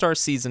 Beastar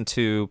Season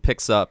 2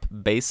 picks up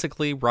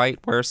basically right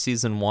where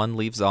Season 1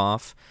 leaves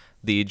off.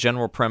 The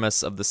general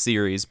premise of the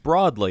series,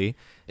 broadly,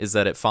 is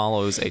that it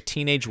follows a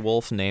teenage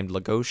wolf named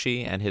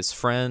Legoshi and his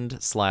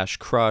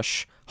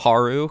friend/crush,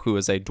 Haru, who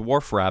is a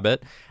dwarf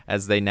rabbit,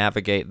 as they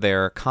navigate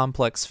their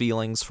complex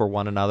feelings for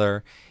one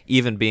another,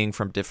 even being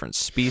from different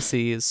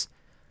species.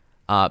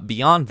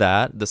 Beyond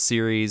that, the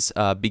series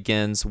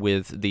begins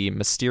with the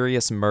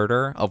mysterious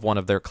murder of one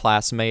of their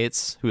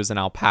classmates, who is an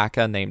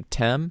alpaca named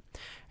Tim,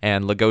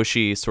 and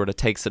Legoshi sort of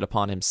takes it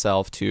upon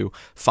himself to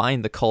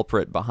find the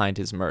culprit behind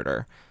his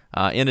murder.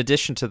 In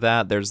addition to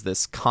that, there's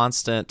this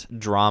constant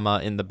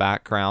drama in the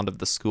background of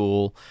the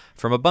school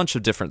from a bunch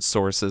of different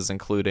sources,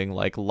 including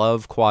like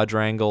love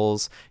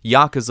quadrangles,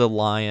 Yakuza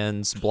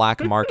lions,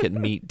 black market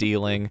meat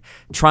dealing,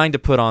 trying to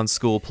put on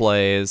school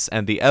plays,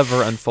 and the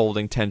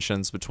ever-unfolding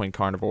tensions between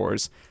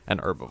carnivores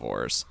and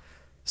herbivores.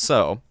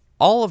 So,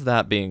 all of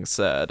that being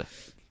said,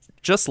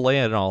 just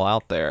laying it all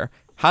out there,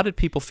 how did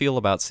people feel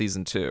about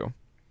Season 2?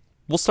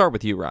 We'll start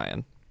with you,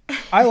 Ryan.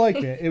 I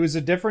liked it. It was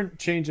a different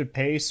change of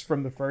pace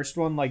from the first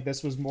one. Like,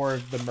 this was more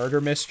of the murder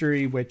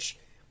mystery, which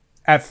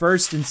at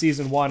first in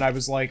Season 1, I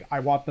was like, I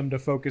want them to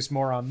focus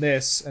more on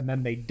this, and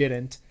then they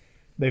didn't.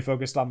 They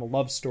focused on the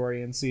love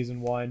story in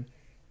Season 1,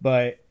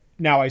 but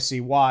now I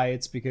see why.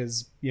 It's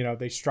because, you know,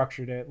 they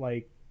structured it,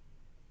 like,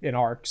 in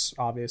arcs,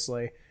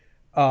 obviously.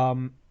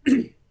 But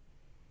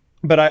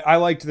I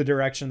liked the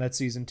direction that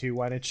Season 2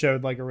 went. It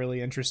showed, like, a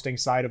really interesting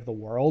side of the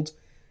world,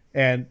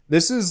 and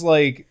this is,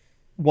 like,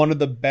 one of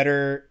the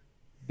better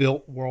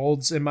built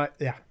worlds in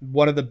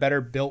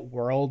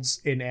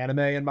anime,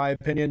 in my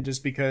opinion,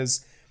 just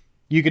because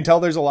you can tell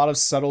there's a lot of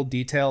subtle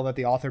detail that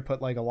the author put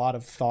like a lot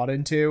of thought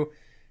into,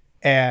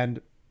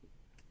 and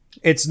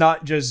it's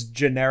not just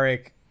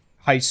generic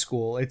high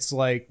school. It's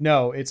like,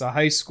 no, it's a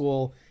high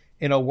school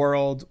in a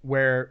world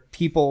where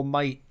people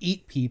might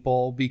eat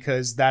people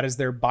because that is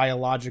their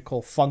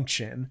biological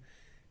function,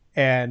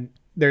 and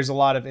there's a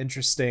lot of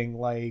interesting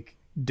like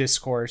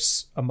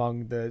discourse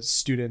among the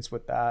students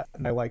with that,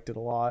 and I liked it a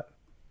lot.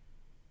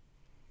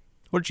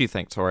 What did you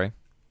think, Tori?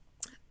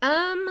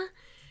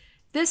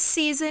 This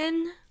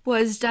season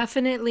was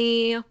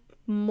definitely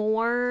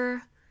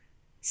more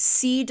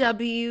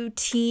CW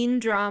teen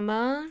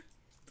drama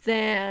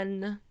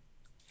than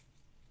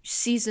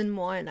Season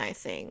 1, I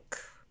think,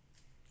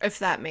 if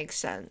that makes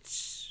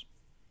sense.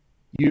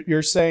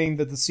 You're saying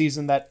that the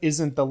season that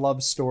isn't the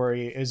love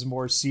story is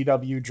more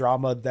CW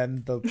drama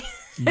than the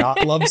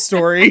not love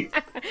story?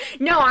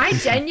 No, I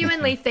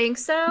genuinely think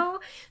so,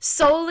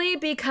 solely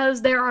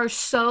because there are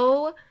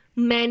so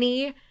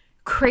many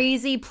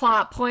crazy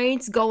plot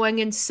points going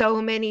in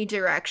so many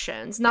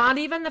directions. Not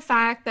even the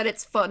fact that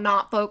it's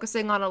not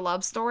focusing on a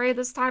love story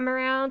this time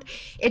around.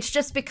 It's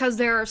just because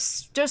there are,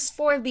 just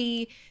for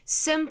the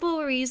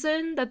simple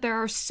reason that there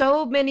are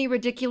so many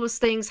ridiculous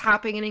things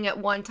happening at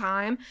one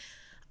time.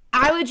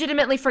 I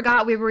legitimately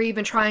forgot we were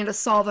even trying to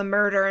solve a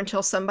murder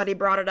until somebody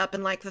brought it up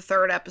in like the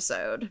third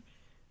episode.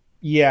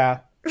 Yeah.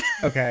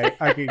 Okay.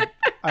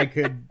 I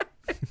could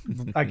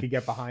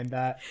get behind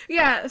that.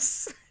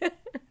 Yes.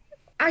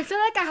 I feel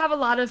like I have a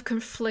lot of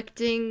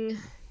conflicting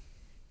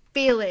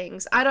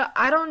feelings.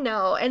 I don't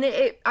know. And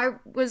I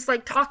was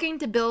like talking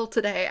to Bill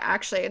today,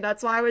 actually, and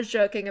that's why I was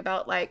joking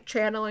about like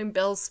channeling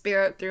Bill's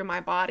spirit through my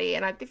body,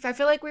 and I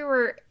feel like we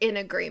were in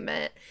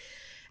agreement.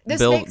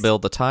 Bill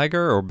the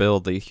tiger or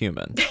Bill the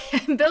human?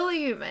 Bill the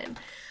human.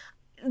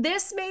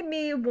 This made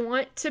me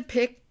want to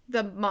pick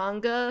the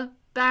manga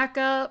back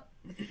up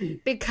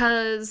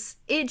because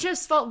it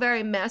just felt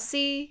very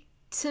messy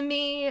to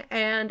me,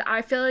 and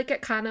I feel like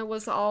it kind of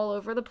was all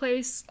over the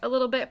place a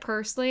little bit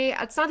personally.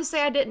 It's not to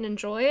say I didn't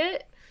enjoy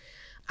it.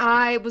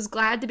 I was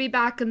glad to be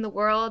back in the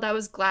world. I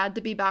was glad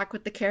to be back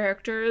with the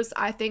characters.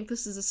 I think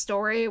this is a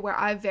story where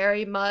I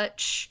very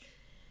much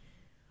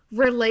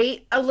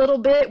relate a little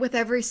bit with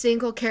every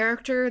single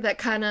character that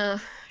kind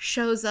of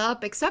shows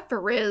up, except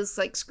for Riz.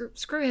 Like,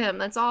 screw him.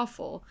 That's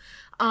awful.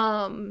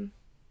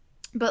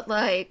 But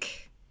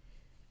like,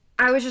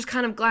 I was just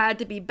kind of glad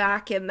to be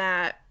back in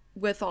that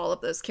with all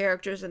of those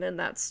characters and in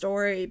that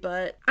story.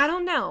 But I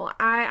don't know.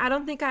 I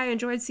don't think I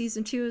enjoyed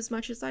Season 2 as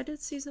much as I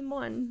did Season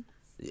 1.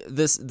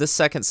 This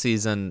second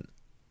season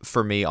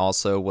for me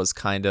also was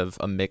kind of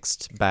a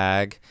mixed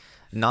bag.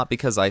 Not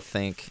because I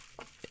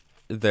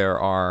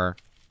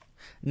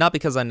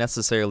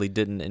necessarily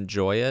didn't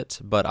enjoy it,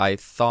 but I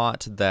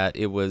thought that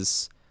it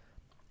was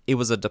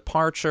a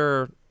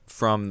departure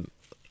from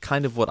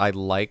kind of what I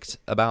liked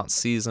about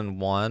Season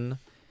 1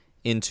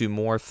 into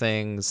more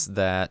things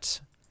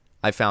that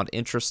I found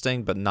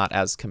interesting but not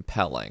as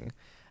compelling.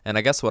 And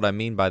I guess what I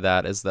mean by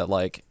that is that,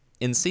 like,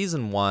 in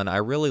Season 1, I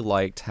really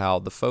liked how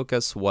the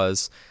focus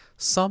was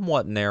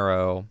somewhat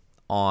narrow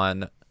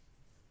on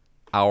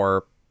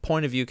our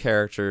point of view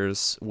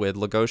characters, with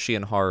Legoshi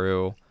and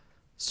Haru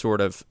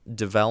sort of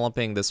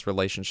developing this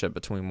relationship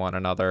between one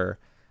another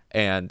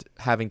and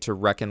having to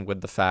reckon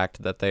with the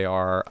fact that they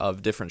are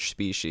of different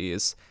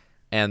species,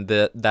 and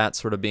that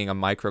sort of being a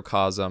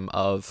microcosm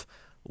of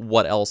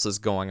what else is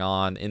going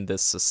on in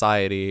this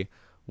society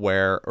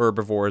where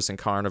herbivores and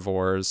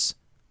carnivores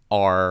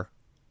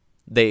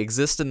they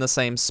exist in the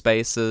same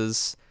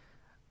spaces,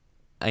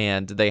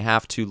 and they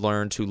have to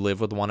learn to live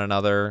with one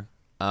another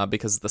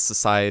because the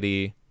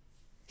society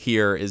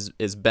here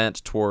is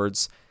bent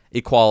towards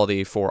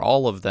equality for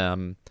all of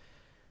them,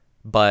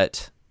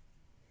 but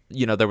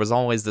there was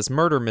always this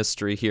murder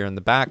mystery here in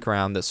the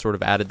background that sort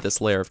of added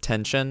this layer of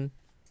tension,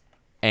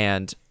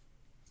 and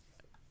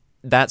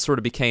that sort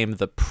of became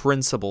the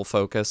principal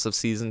focus of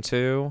season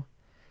 2,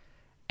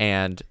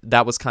 and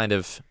that was kind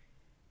of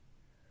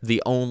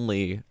the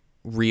only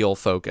real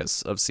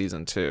focus of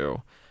season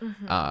 2.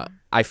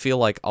 I feel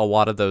like a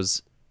lot of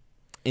those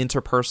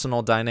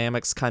interpersonal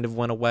dynamics kind of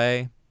went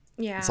away.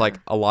 Yeah. It's like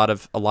a lot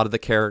of the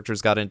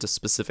characters got into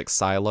specific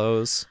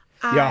silos.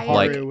 Yeah, Haru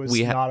Like, was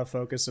not a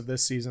focus of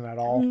this season at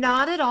all.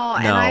 Not at all.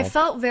 No. And I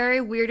felt very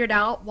weirded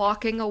out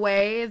walking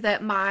away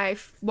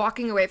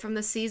from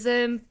the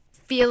season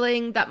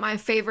feeling that my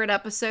favorite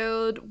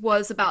episode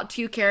was about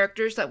 2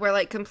 characters that were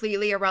like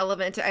completely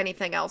irrelevant to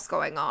anything else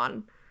going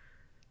on.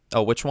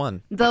 Oh, which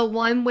one? The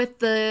one with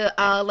the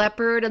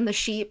leopard and the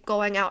sheep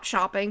going out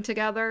shopping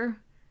together.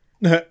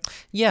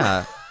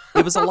 Yeah,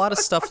 it was a lot of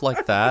stuff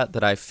like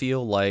that I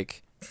feel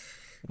like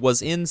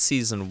was in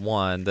season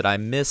 1 that I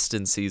missed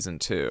in season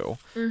 2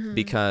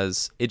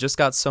 because it just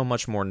got so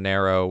much more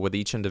narrow with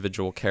each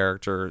individual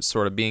character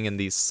sort of being in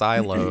these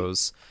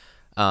silos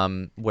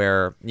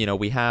where,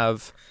 we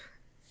have,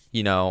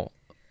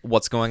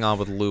 what's going on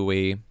with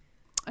Louis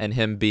and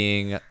him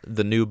being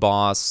the new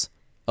boss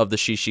of the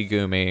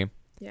Shishigumi.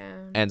 Yeah.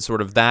 And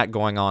sort of that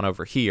going on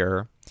over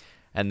here.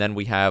 And then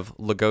we have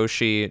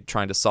Legoshi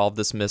trying to solve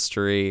this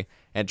mystery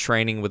and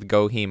training with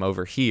Gohim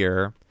over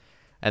here.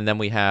 And then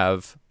we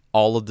have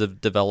all of the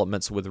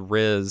developments with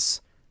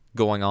Riz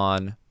going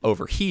on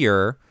over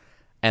here.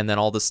 And then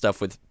all the stuff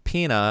with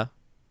Pina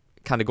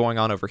kind of going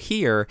on over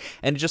here.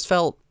 And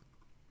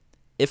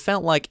it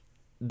felt like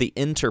the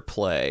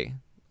interplay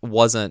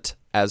wasn't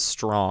as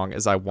strong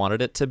as I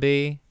wanted it to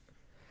be.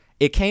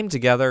 It came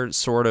together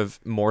sort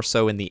of more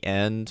so in the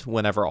end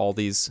whenever all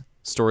these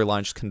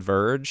storylines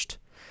converged.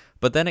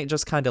 But then it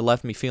just kind of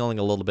left me feeling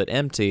a little bit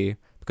empty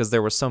because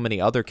there were so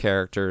many other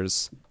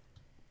characters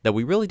that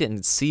we really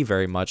didn't see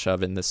very much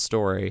of in this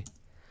story.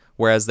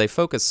 Whereas they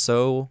focused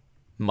so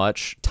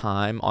much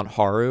time on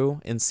Haru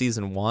in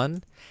season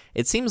 1,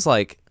 it seems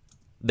like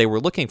they were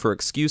looking for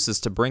excuses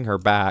to bring her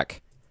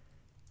back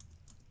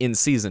in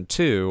season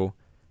 2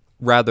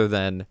 rather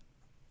than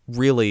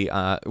really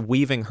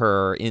weaving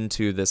her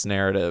into this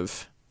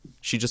narrative.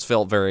 She just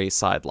felt very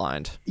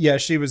sidelined. Yeah,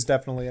 she was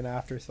definitely an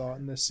afterthought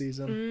in this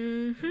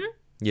season.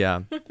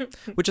 Yeah,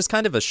 which is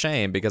kind of a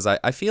shame because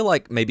I feel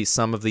like maybe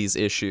some of these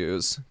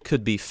issues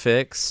could be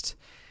fixed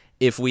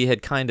if we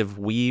had kind of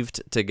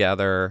weaved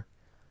together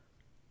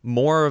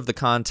more of the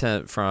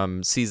content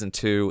from season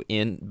 2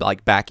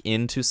 back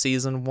into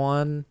season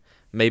 1.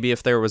 Maybe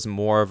if there was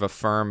more of a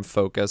firm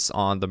focus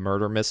on the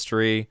murder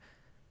mystery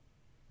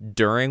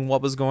during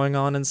what was going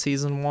on in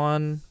season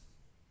 1.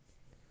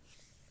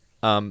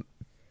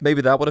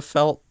 Maybe that would have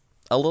felt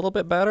a little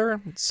bit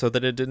better so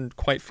that it didn't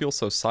quite feel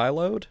so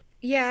siloed.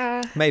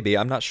 Yeah. Maybe,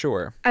 I'm not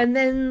sure. And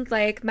then,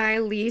 like, my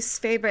least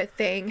favorite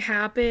thing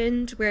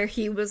happened where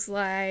he was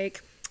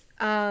like,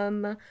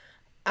 I'm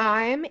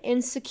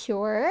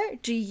insecure.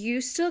 Do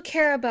you still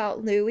care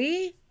about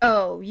Louis?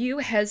 Oh, you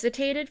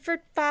hesitated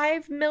for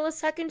 5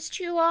 milliseconds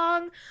too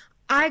long?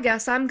 I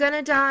guess I'm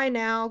gonna die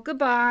now.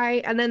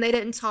 Goodbye. And then they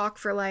didn't talk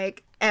for,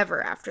 like,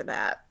 ever after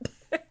that.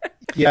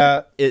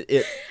 Yeah. And,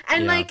 yeah.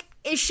 like,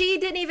 she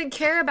didn't even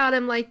care about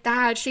him like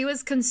that. She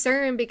was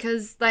concerned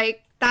because,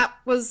 like, that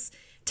was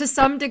to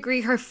some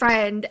degree her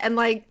friend, and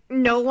like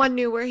no one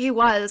knew where he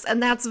was,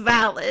 and that's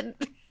valid.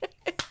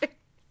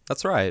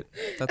 That's right.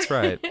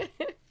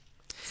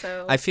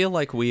 So I feel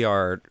like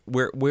we're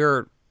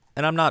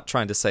and I'm not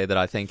trying to say that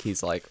I think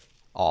he's like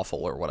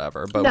awful or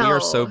whatever, but we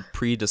are so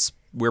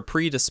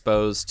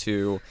predisposed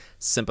to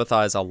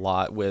sympathize a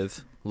lot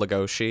with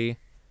Legoshi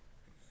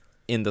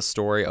in the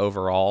story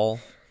overall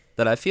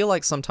that I feel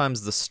like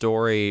sometimes the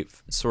story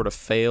sort of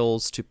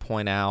fails to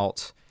point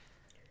out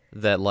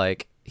that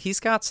like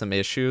he's got some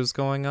issues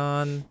going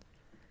on.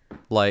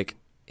 Like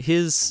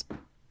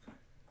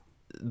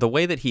the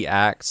way that he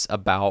acts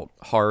about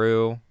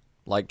Haru,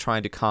 like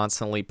trying to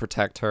constantly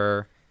protect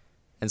her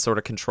and sort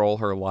of control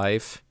her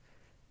life,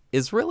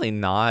 is really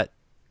not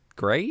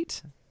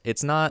great.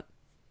 It's not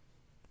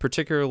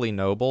particularly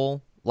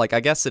noble. Like, I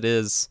guess it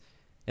is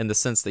in the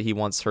sense that he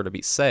wants her to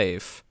be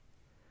safe,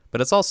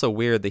 but it's also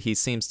weird that he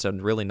seems to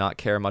really not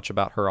care much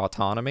about her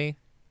autonomy.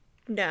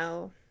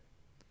 no,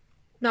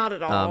 not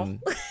at all.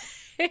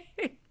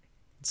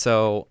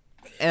 So,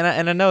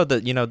 and I know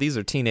that, you know, these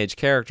are teenage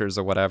characters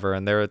or whatever,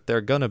 and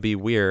they're gonna be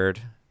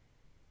weird,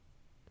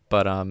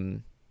 but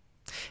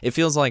it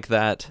feels like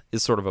that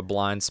is sort of a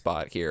blind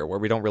spot here, where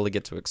we don't really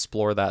get to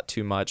explore that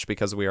too much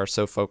because we are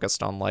so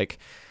focused on, like,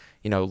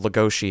 you know,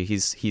 Legoshi.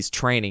 He's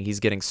training, he's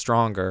getting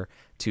stronger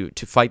to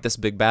fight this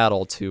big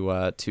battle,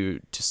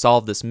 to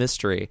solve this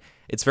mystery.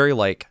 It's very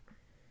like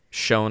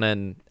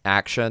shonen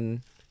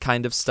action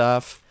kind of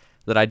stuff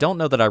that I don't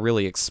know that I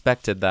really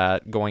expected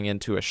that going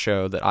into a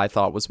show that I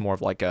thought was more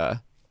of like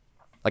a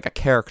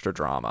character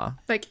drama.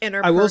 Like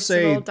interpersonal I will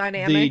say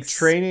dynamics.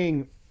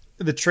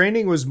 the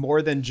training was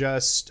more than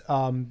just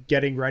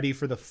getting ready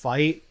for the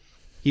fight.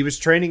 He was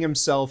training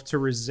himself to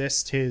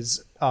resist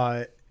his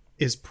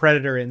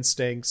predator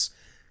instincts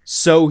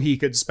so he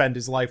could spend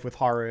his life with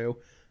Haru.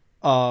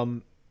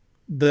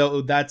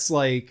 Though that's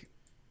like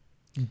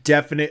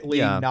definitely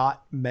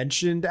not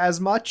mentioned as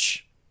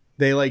much.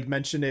 They like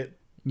mention it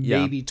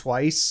maybe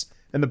twice,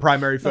 and the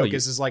primary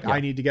focus is like,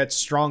 I need to get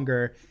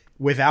stronger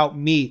without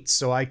meat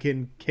so I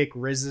can kick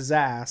Riz's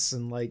ass,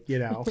 and like, you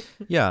know.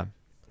 Yeah.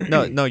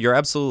 No, you're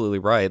absolutely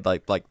right.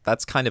 Like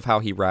that's kind of how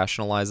he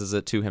rationalizes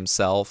it to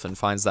himself and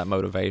finds that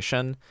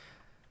motivation.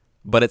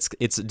 But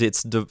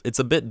it's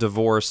a bit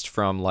divorced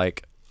from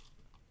like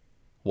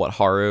what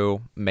Haru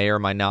may or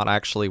might not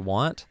actually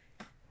want.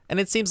 And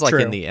it seems like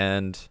in the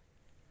end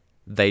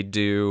they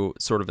do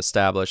sort of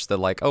establish that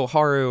like, oh,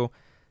 Haru,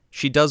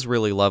 she does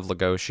really love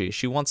Legoshi.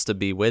 She wants to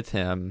be with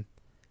him,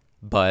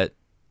 but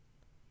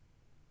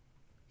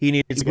he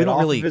needs to get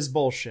off of his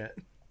bullshit.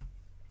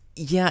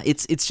 Yeah,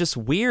 it's just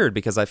weird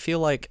because I feel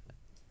like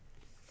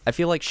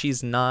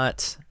she's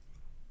not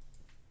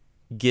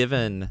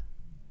given,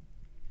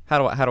 how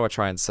do I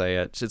try and say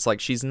it? It's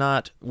like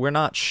we're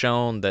not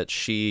shown that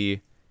she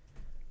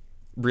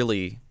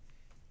really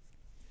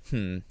what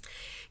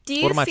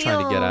am I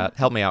trying to get at?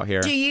 Help me out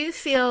here. Do you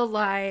feel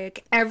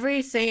like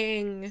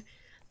everything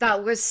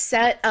that was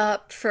set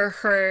up for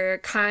her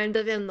kind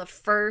of in the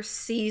first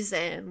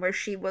season where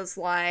she was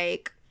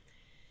like,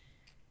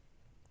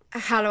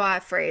 how do I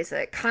phrase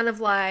it? Kind of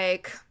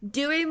like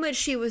doing what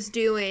she was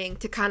doing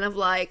to kind of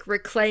like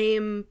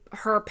reclaim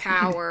her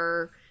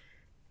power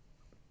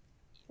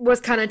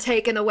was kind of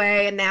taken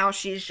away, and now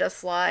she's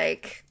just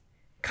like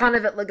kind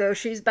of at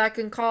Legoshi's beck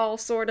and call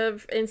sort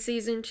of in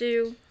season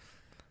 2?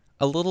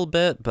 A little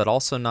bit, but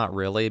also not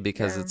really,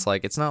 because it's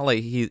like it's not that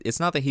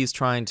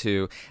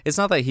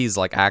he's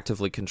like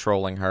actively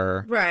controlling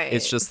her. Right.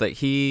 It's just that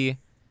he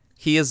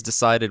has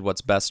decided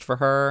what's best for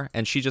her,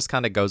 and she just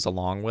kind of goes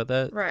along with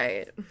it.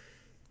 Right.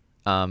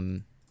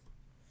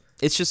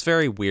 It's just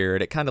very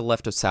weird. It kind of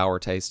left a sour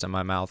taste in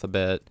my mouth a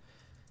bit.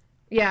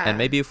 Yeah. And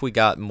maybe if we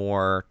got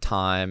more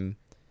time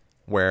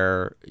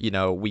where, you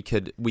know, we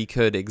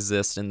could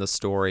exist in the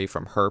story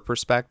from her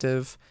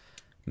perspective,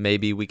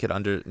 maybe we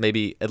could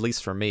maybe at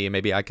least for me,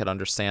 maybe I could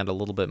understand a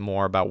little bit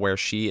more about where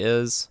she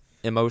is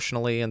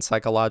emotionally and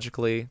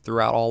psychologically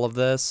throughout all of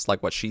this,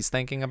 like what she's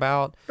thinking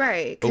about.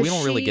 Right. But we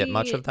don't really get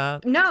much of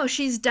that. No,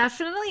 she's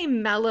definitely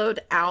mellowed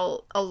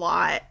out a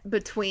lot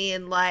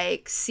between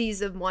like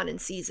season 1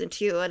 and season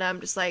 2, and I'm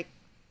just like,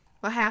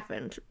 what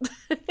happened?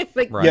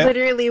 Like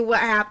literally what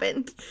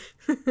happened?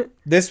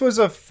 This was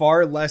a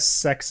far less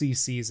sexy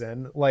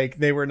season. Like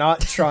they were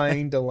not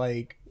trying to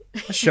like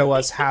show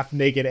us half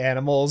naked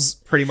animals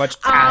pretty much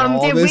at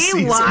all did this we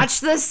season. watch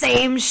the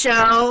same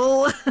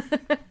show?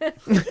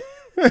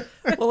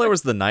 Well, there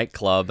was the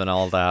nightclub and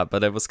all that,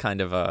 but it was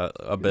kind of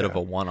a bit of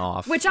a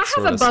one-off. Which I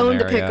have a bone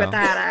to pick with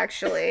that,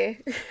 actually.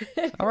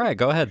 All right,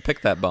 go ahead,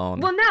 pick that bone.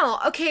 Well, no,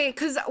 okay,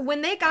 because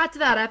when they got to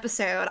that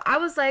episode, I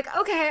was like,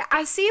 okay,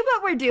 I see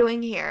what we're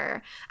doing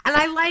here, and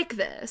I like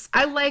this.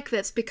 I like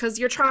this because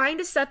you're trying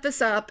to set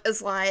this up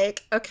as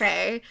like,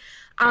 okay,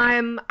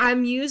 I'm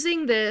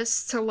using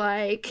this to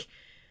like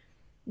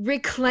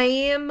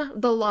reclaim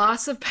the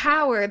loss of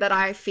power that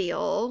I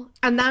feel,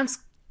 and that's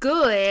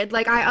good.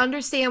 Like, I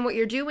understand what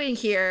you're doing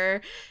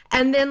here.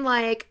 And then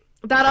like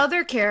that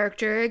other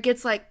character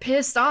gets like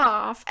pissed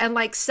off and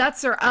like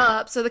sets her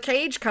up so the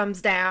cage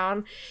comes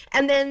down,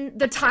 and then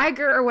the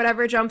tiger or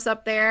whatever jumps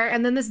up there,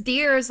 and then this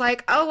deer is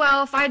like, oh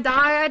well, if I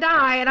die I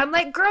die, and I'm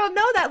like, girl,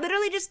 no, that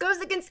literally just goes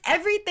against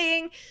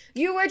everything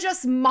you were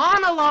just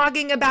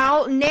monologuing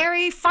about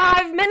nary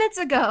 5 minutes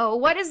ago.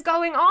 What is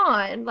going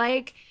on?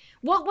 Like,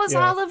 what was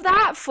all of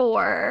that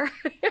for?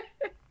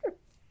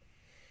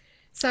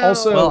 So,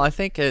 also, well, I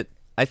think it.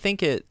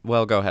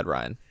 Well, go ahead,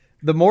 Ryan.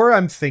 The more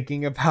I'm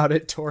thinking about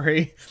it,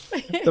 Tori,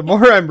 the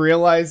more I'm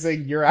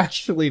realizing you're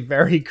actually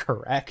very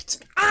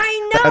correct.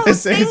 I know.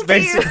 This is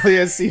basically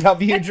a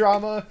CW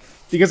drama,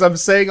 because I'm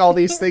saying all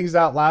these things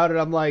out loud, and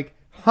I'm like,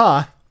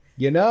 huh,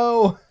 you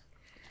know,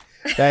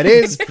 that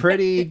is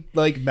pretty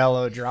like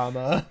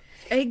melodrama.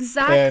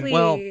 Exactly. And,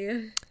 well,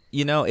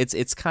 you know,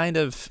 it's kind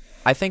of.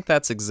 I think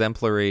that's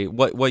exemplary.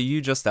 What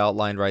you just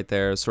outlined right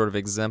there is sort of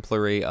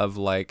exemplary of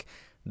like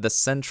the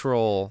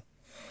central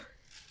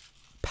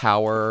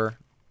power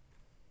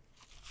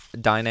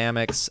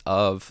dynamics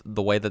of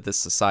the way that this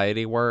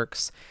society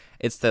works.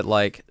 It's that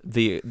like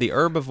the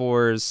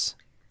herbivores,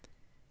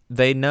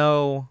 they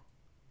know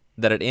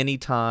that at any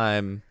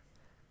time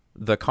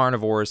the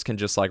carnivores can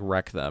just like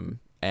wreck them,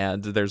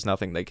 and there's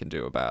nothing they can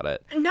do about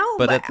it. No,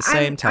 but at the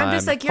same time, I'm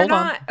just like, you're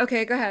not.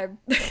 Okay, go ahead.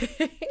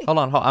 Hold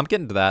on, I'm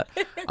getting to that.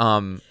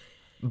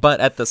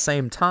 But at the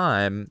same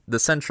time, the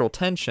central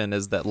tension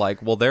is that,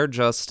 like, well, they're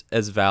just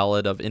as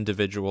valid of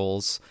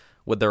individuals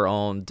with their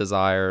own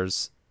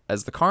desires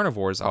as the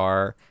carnivores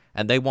are,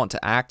 and they want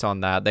to act on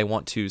that. They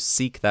want to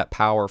seek that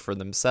power for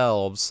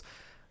themselves,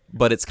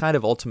 but it's kind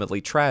of ultimately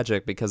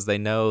tragic because they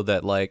know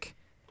that, like,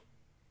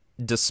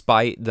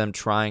 despite them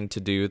trying to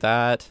do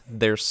that,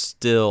 they're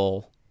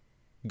still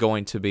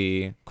going to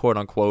be,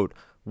 quote-unquote,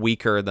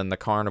 weaker than the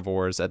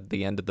carnivores at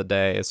the end of the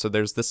day. So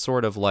there's this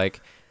sort of like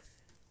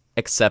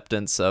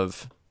acceptance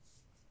of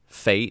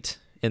fate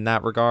in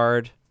that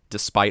regard,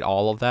 despite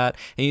all of that.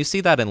 And you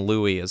see that in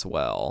Louis as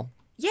well.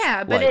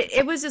 Yeah, but Like-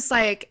 it was just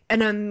like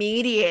an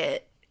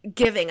immediate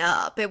giving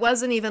up. It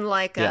wasn't even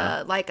like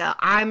Yeah. a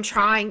I'm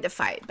trying to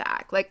fight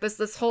back. Like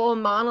this whole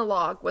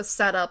monologue was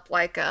set up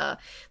like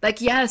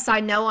yes, I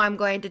know I'm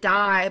going to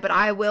die, but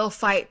I will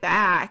fight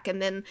back.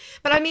 And then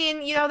but I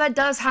mean, you know, that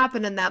does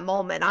happen in that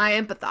moment. I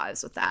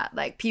empathize with that.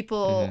 Like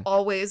people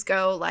always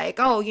go like,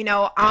 "Oh, you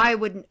know, I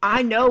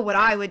know what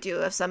I would do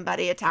if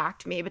somebody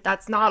attacked me," but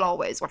that's not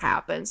always what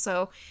happens.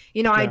 So,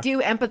 you know, I Yeah.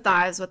 do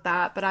empathize with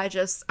that, but I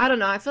don't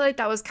know. I feel like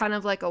that was kind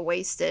of like a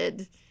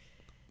wasted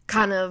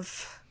kind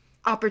of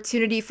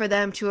opportunity for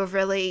them to have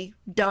really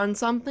done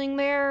something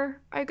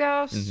there, I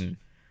guess.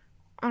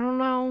 I don't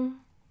know.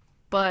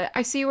 But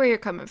I see where you're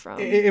coming from.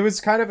 It was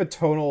kind of a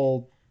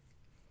tonal.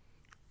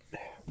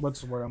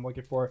 What's the word I'm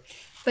looking for?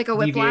 Like a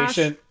whiplash.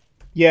 Deviation.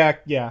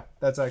 Yeah,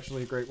 that's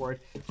actually a great word.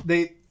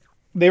 They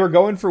were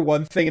going for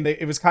one thing, and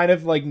it was kind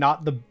of like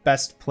not the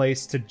best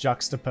place to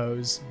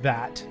juxtapose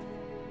that.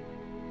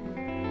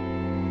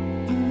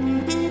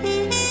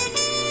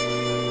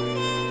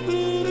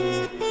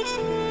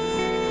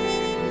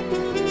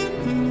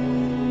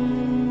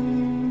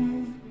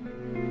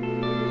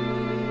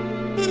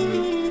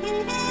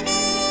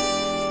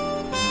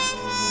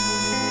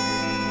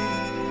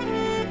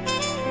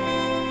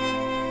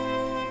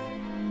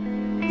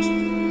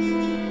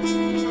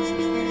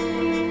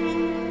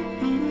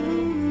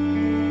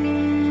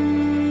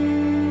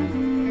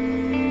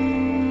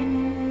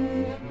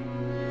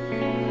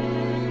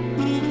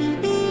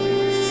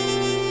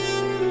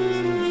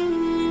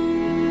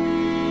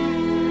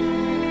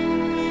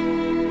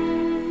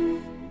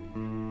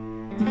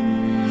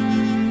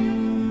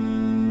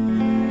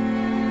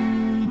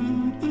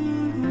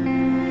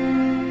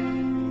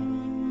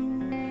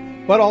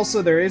 But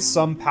also, there is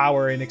some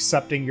power in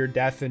accepting your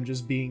death and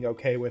just being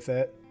okay with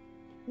it.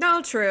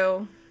 No,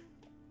 true.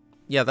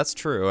 Yeah, that's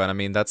true. And I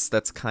mean, that's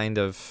kind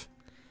of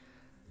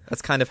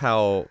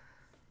how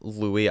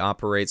Louis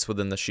operates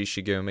within the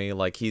Shishigumi.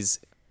 Like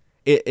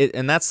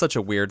and that's such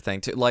a weird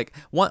thing too. Like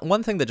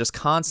one thing that just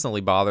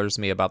constantly bothers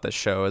me about this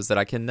show is that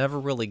I can never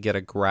really get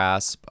a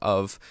grasp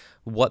of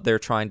what they're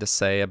trying to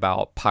say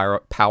about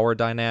power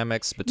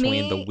dynamics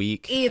between Me the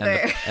weak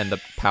either. and the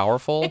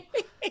powerful.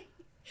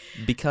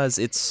 Because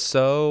it's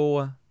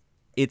so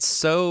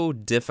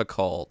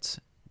difficult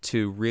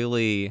to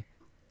really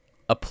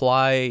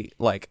apply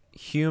like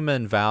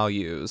human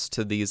values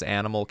to these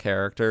animal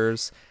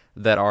characters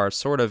that are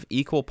sort of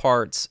equal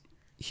parts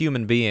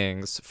human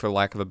beings, for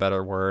lack of a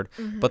better word,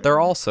 but they're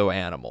also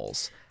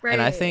animals.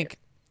 And I Right. think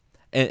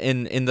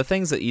in the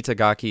things that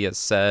Itagaki has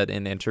said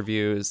in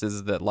interviews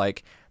is that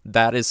like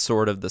that is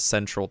sort of the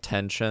central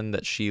tension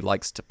that she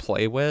likes to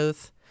play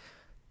with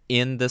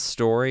in this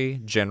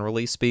story,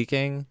 generally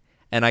speaking.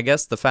 And I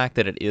guess the fact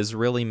that it is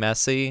really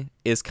messy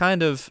is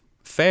kind of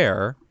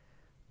fair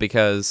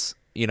because,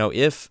 you know,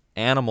 if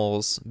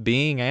animals,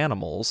 being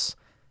animals,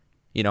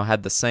 you know,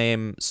 had the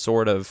same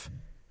sort of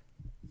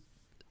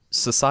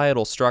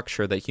societal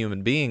structure that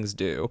human beings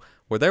do,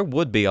 where there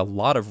would be a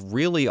lot of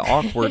really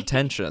awkward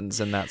tensions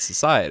in that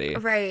society.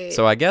 Right.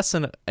 So I guess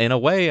in a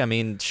way, I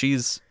mean,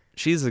 she's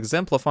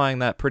exemplifying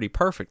that pretty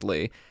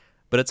perfectly,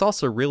 but it's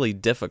also really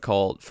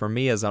difficult for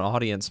me as an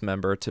audience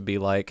member to be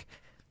like,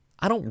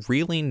 I don't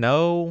really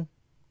know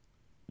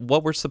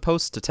what we're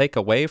supposed to take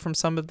away from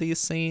some of these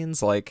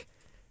scenes. Like,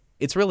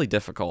 it's really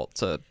difficult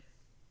to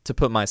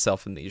put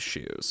myself in these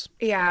shoes.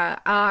 Yeah.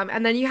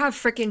 And then you have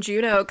frickin'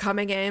 Juno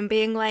coming in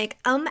being like,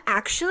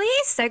 actually,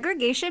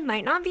 segregation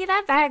might not be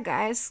that bad,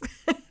 guys.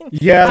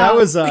 Yeah, that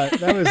was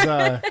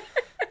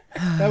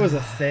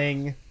a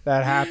thing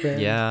that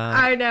happened. Yeah.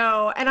 I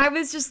know. And I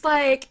was just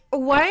like,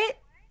 what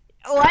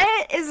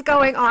is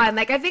going on?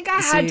 Like, I think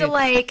I had to See-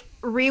 like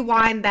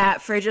rewind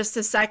that for just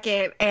a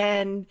second.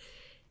 And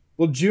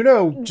Well,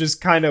 Juno just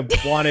kind of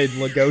wanted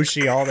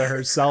Legoshi all to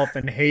herself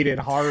and hated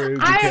Haru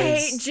because I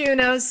hate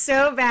Juno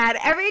so bad.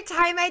 Every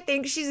time I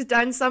think she's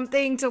done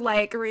something to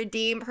like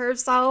redeem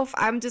herself,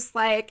 I'm just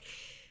like,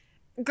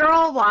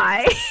 girl,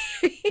 why?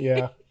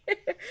 yeah.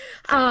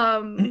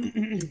 I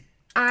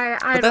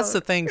But that's the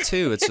don't. thing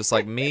too. It's just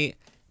like me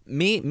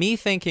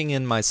thinking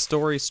in my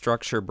story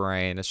structure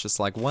brain. It's just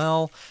like,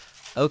 well,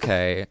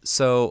 okay,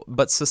 so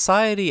but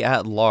society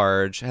at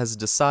large has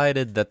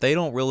decided that they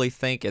don't really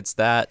think it's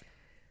that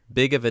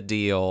big of a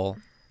deal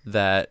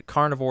that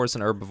carnivores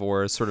and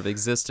herbivores sort of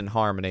exist in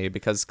harmony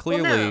because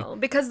clearly Well, no,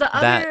 because the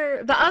that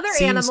other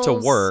seems animals to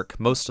work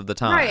most of the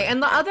time. Right,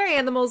 and the other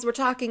animals were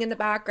talking in the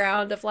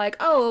background of like,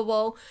 oh,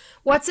 well,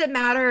 what's it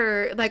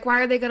matter? Like,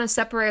 why are they going to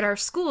separate our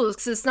schools?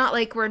 Because it's not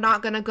like we're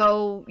not going to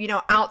go, you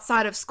know,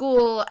 outside of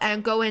school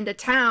and go into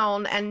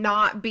town and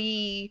not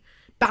be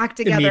back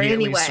together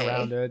Immediately anyway.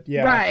 surrounded,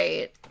 yeah.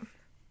 Right.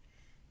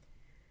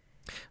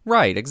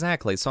 Right,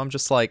 exactly. So I'm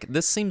just like,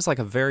 this seems like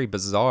a very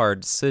bizarre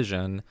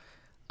decision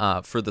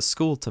for the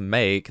school to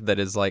make that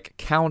is like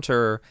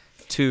counter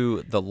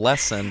to the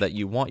lesson that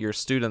you want your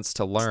students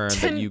to learn,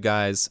 that you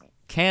guys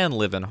can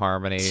live in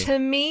harmony. To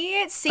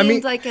me, it seemed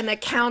mean, like an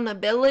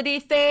accountability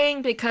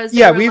thing, because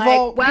Yeah, they were we've like,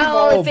 all-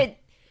 well, we've if it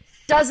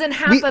doesn't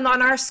happen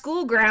on our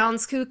school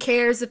grounds, who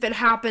cares if it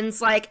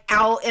happens like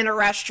out in a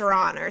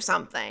restaurant or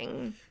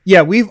something?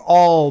 Yeah, we've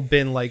all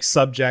been like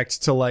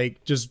subject to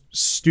like just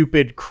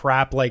stupid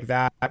crap like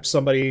that.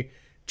 Somebody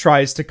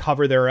tries to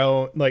cover their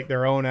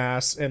own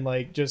ass and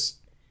like just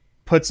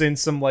puts in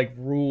some like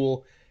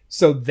rule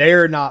so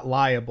they're not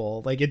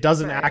liable. Like it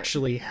doesn't Right.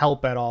 actually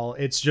help at all.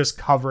 It's just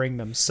covering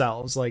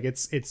themselves. Like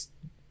it's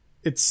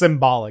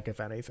symbolic, if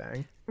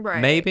anything.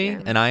 Right. Maybe,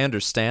 yeah. and I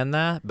understand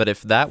that, but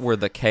if that were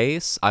the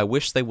case, I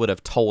wish they would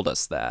have told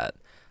us that.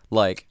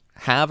 Like,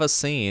 have a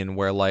scene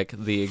where, like,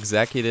 the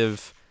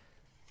executive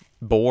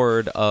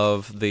board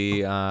of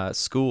the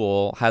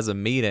school has a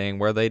meeting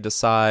where they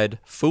decide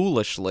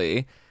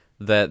foolishly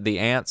that the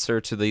answer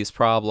to these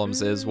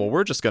problems is, well,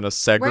 we're just going to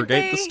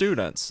segregate the they-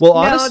 students. Well, No,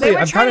 honestly, they were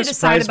I'm trying kind to of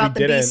decide surprised we about the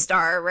B didn't.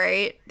 star,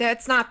 right?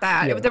 That's not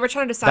that. Yeah. They were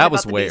trying to decide That about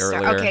was the way B star.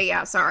 earlier. Okay,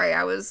 yeah, sorry,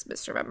 I was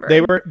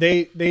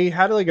misremembering. They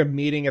had like a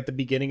meeting at the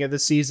beginning of the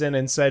season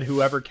and said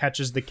whoever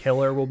catches the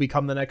killer will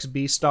become the next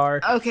B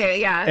star.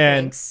 Okay, yeah, And-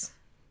 thanks.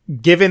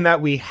 Given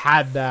that we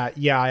had that,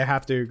 yeah, I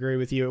have to agree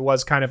with you. It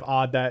was kind of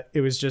odd that it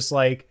was just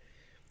like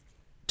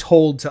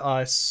told to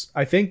us.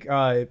 I think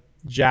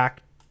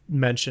Jack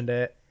mentioned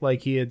it.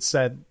 Like he had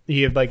said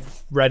he had like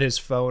read his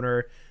phone,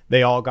 or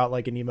they all got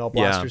like an email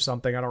blast Yeah. or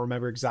something. I don't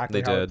remember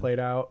exactly They how it did. played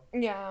out.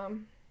 Yeah.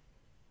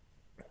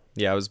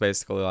 Yeah, it was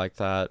basically like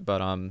that.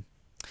 But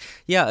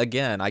yeah,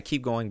 again, I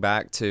keep going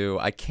back to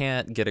I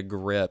can't get a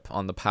grip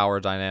on the power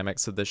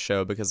dynamics of this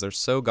show because they're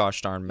so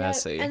gosh darn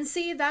messy. Yeah, and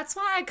see, that's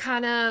why I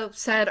kind of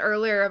said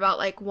earlier about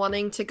like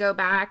wanting to go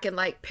back and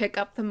like pick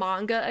up the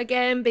manga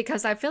again,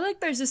 because I feel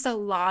like there's just a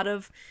lot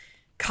of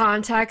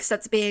context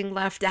that's being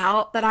left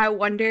out that I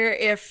wonder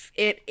if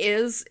it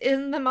is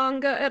in the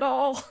manga at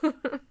all.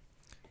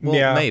 Well,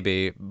 Yeah.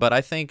 maybe, but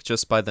I think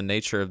just by the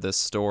nature of this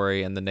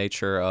story and the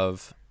nature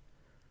of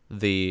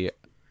the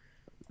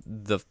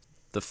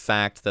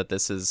fact that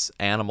this is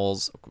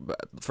animals,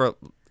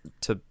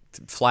 to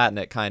flatten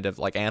it, kind of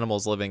like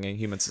animals living in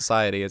human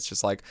society, it's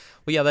just like,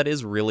 well, yeah, that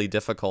is really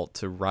difficult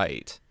to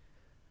write,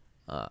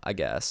 I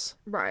guess.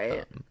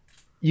 Right.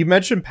 You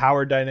mentioned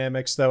power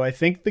dynamics, though. I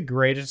think the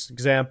greatest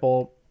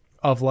example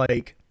of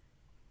like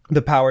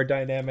the power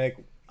dynamic,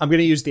 I'm going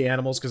to use the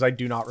animals because I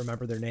do not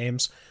remember their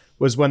names,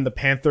 was when the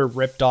panther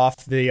ripped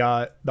off the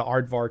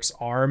aardvark's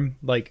arm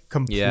like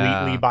completely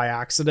Yeah. by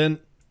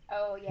accident.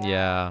 Oh yeah.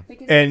 Yeah.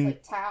 Because And-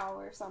 it's like Tao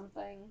or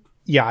something.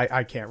 Yeah,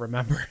 I can't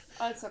remember.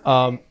 Oh, it's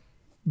okay.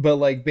 But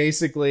like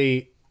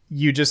basically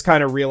you just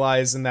kind of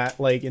realize in that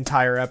like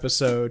entire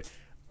episode,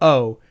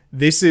 oh,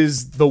 this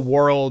is the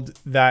world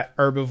that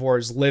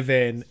herbivores live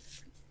in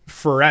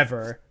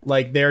forever.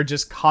 Like they're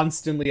just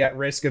constantly at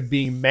risk of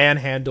being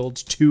manhandled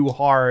too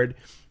hard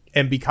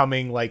and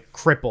becoming like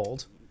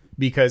crippled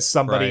because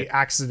somebody Right.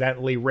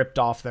 accidentally ripped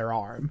off their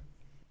arm.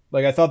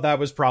 Like I thought that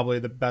was probably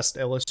the best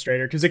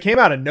illustrator because it came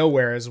out of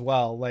nowhere as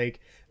well. Like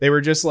they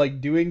were just like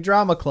doing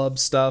drama club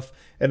stuff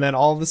and then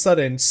all of a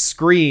sudden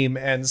scream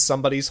and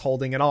somebody's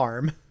holding an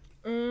arm.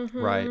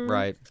 Right,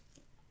 right.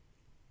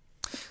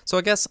 So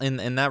I guess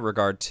in that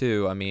regard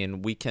too, I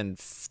mean, we can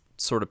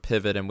sort of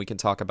pivot and we can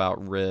talk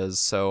about Riz.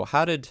 So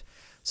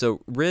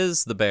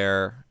Riz the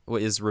bear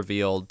is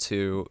revealed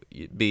to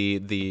be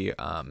the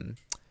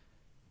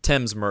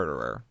Tim's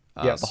murderer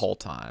Yes. the whole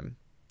time,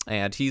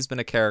 and he's been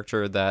a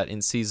character that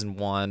in season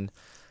 1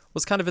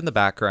 was kind of in the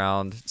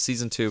background.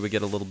 Season 2 we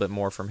get a little bit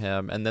more from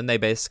him, and then they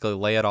basically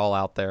lay it all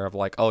out there of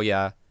like, oh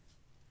yeah,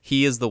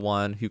 he is the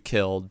one who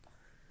killed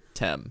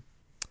Tim.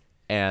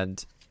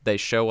 And they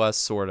show us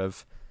sort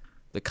of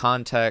the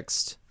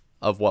context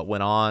of what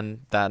went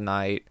on that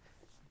night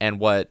and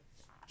what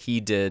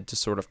he did to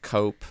sort of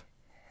cope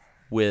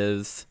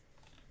with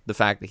the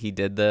fact that he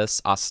did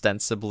this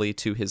ostensibly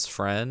to his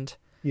friend.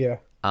 Yeah.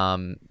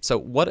 So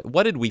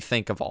what did we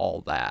think of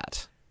all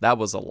that? That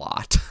was a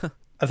lot.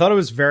 I thought it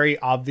was very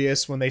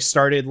obvious when they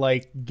started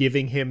like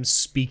giving him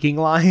speaking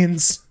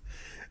lines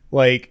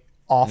like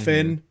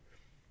often.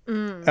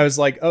 I was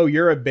like, oh,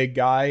 you're a big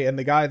guy, and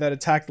the guy that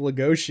attacked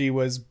Legoshi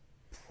was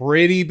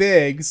pretty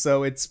big,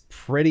 so it's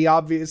pretty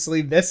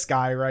obviously this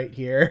guy right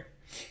here.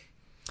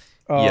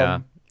 Yeah,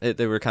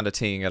 they were kind of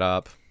teeing it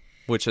up,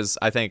 which is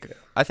I think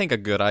a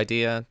good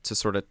idea to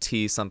sort of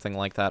tee something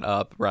like that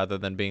up rather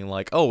than being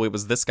like, oh, it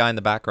was this guy in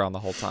the background the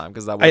whole time,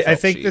 because that would I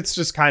think it's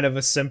just kind of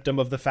a symptom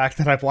of the fact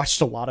that I've watched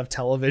a lot of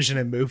television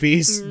and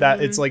movies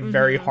that it's like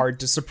very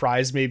hard to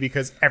surprise me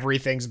because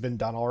everything's been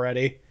done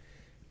already.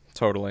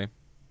 totally.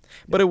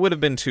 But it would have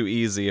been too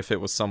easy if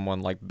it was someone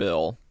like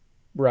Bill.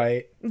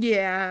 Right.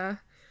 Yeah.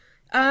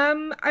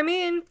 I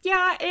mean,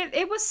 yeah,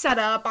 it was set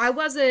up. I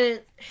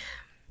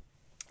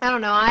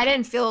don't know, I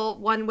didn't feel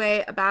one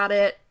way about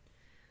it.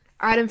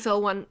 I didn't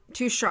feel one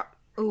too strong.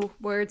 Ooh,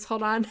 words,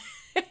 hold on.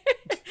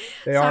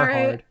 They are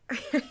hard.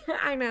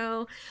 I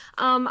know.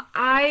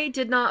 I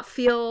did not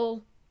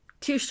feel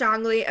too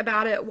strongly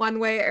about it one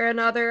way or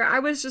another. I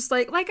was just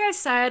like I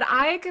said,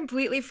 I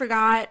completely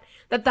forgot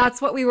that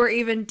that's what we were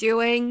even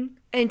doing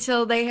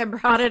until they had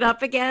brought it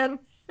up again.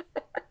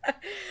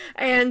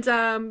 And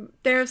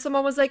there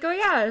someone was like, oh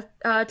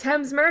yeah,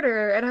 Tem's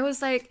murder. And I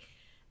was like,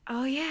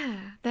 oh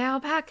yeah, the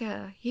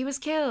alpaca, he was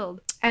killed.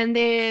 And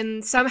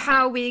then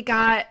somehow we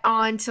got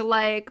on to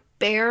like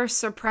bear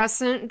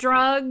suppressant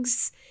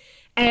drugs.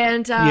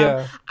 And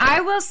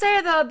I will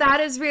say, though, that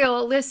is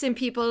real. Listen,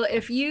 people,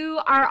 if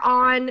you are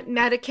on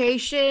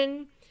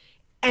medication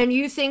and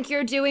you think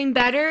you're doing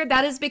better,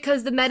 that is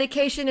because the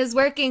medication is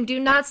working. Do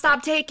not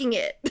stop taking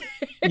it.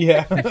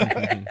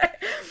 Yeah.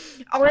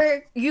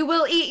 Or you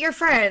will eat your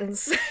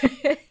friends.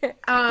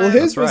 Well,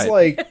 his was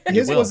right. like,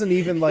 his wasn't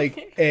even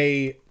like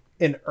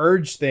an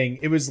urge thing.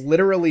 It was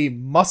literally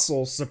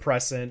muscle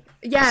suppressant.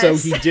 Yes. So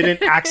he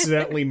didn't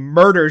accidentally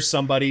murder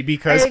somebody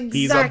because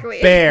he's a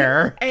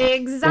bear.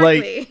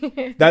 Exactly.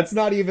 Like, that's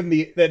not even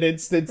that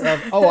instance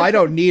of, oh, I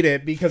don't need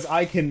it because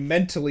I can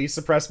mentally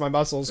suppress my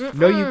muscles.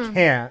 No, you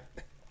can't.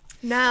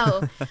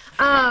 No.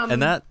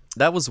 And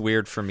that was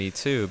weird for me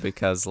too,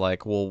 because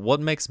like, well, what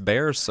makes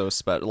bears so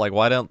special? Like,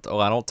 why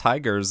don't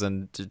tigers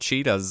and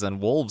cheetahs and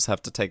wolves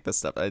have to take this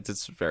stuff?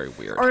 It's very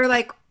weird. Or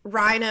like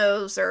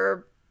rhinos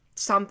or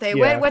something.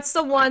 Yeah. What's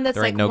the one that's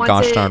There ain't like no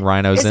gosh darn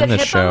rhinos in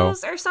this show.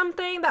 Hippos or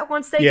something that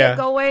once they get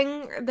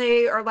going,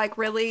 they are like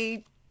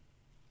really.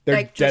 They're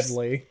like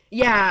deadly.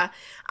 Yeah.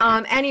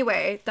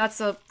 Anyway,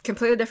 that's a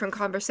completely different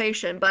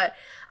conversation. But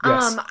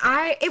Yes.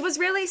 it was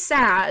really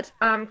sad,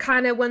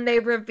 kind of when they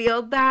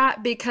revealed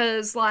that,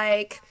 because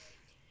like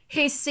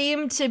he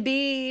seemed to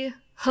be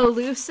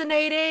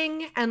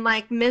hallucinating and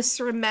like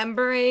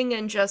misremembering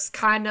and just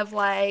kind of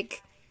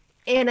like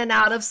in and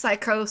out of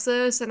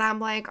psychosis. And I'm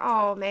like,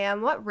 oh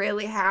man, what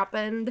really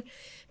happened?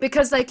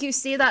 Because like you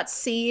see that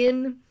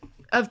scene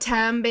of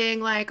Tem being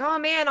like, oh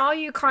man, all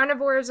you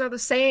carnivores are the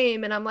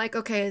same. And I'm like,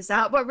 okay, is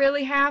that what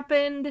really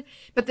happened?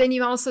 But then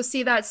you also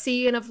see that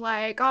scene of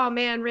like, oh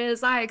man,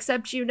 Riz, I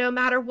accept you no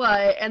matter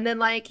what. And then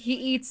like he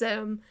eats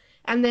him.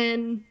 And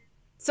then,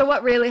 so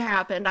what really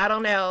happened? I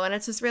don't know. And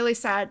it's just really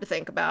sad to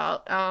think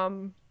about.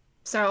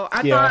 So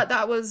I thought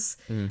that was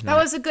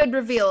a good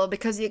reveal,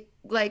 because it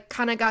like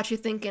kind of got you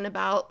thinking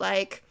about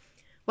like,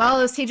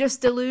 well, is he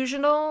just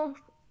delusional,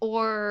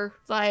 or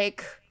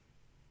like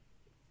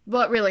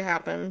what really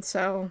happened?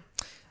 So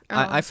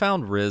I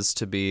found Riz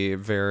to be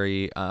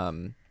very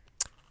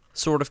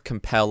sort of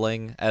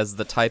compelling as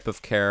the type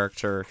of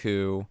character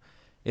who,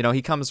 you know,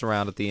 he comes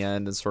around at the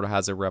end and sort of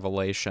has a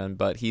revelation,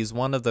 but he's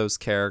one of those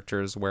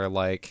characters where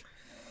like,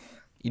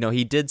 you know,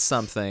 he did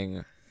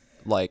something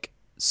like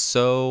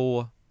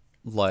so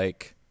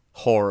like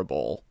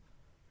horrible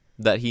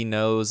that he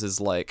knows is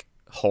like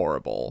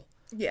horrible.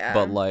 Yeah.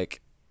 But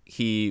like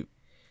he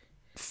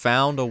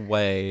found a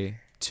way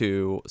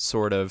to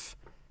sort of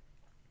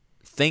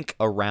think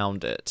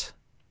around it.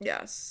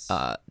 Yes.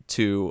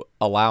 To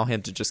allow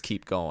him to just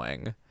keep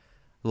going.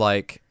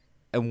 Like,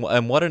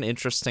 and what an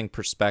interesting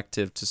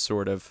perspective to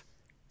sort of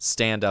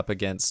stand up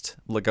against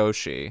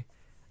Legoshi.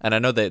 And I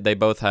know they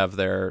both have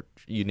their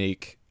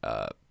unique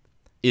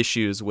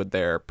issues with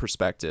their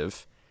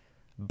perspective,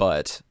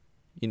 but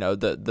you know,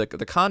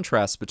 the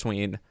contrast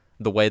between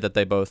the way that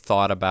they both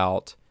thought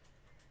about,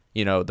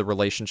 you know, the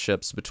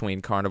relationships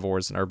between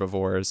carnivores and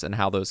herbivores and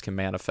how those can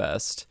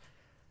manifest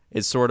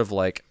is sort of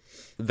like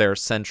their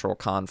central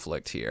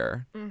conflict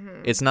here.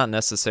 Mm-hmm. It's not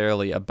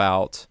necessarily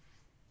about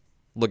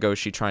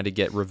Legoshi trying to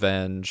get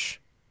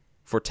revenge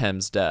for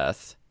Tem's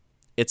death.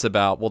 It's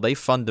about, well, they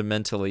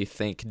fundamentally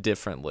think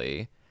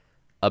differently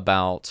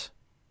about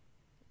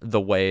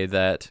the way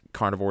that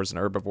carnivores and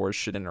herbivores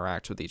should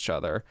interact with each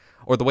other,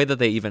 or the way that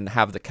they even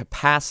have the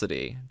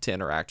capacity to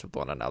interact with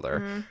one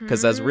another.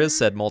 Because as Riz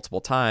said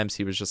multiple times,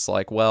 he was just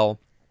like, well,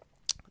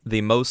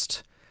 the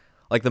most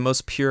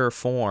pure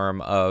form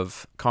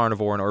of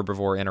carnivore and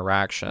herbivore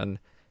interaction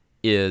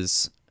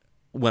is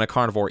when a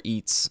carnivore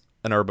eats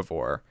an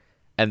herbivore,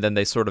 and then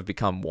they sort of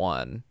become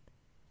one.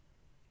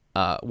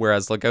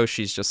 Whereas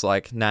Legoshi's just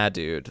like, nah,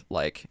 dude,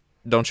 like,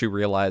 don't you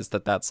realize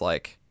that that's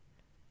like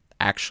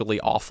actually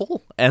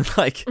awful, and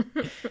like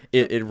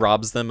it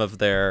robs them of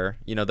their,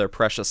 you know, their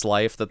precious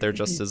life that they're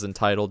just as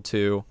entitled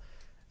to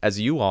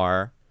as you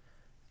are.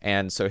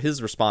 And so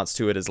his response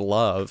to it is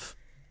love,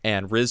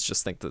 and Riz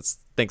just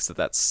thinks that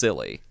that's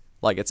silly,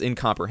 like it's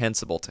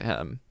incomprehensible to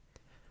him.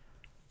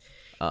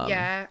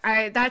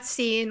 That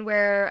scene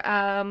where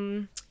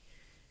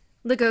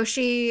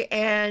Legoshi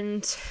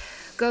and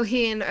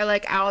Gohin are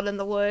like out in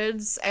the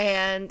woods,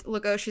 and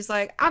Legoshi's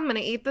like, I'm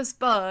gonna eat this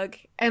bug,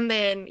 and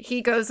then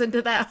he goes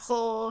into that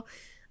whole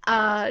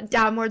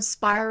downward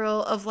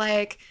spiral of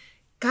like,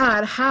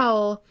 God,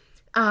 how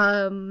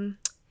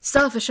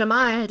selfish am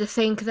I to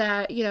think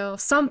that, you know,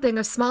 something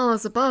as small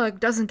as a bug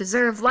doesn't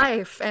deserve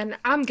life, and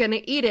I'm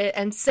gonna eat it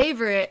and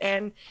savor it.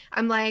 And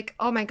I'm like,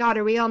 oh my God,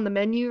 are we on the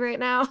menu right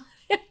now?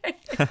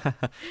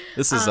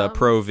 This is a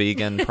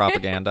pro-vegan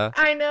propaganda.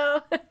 I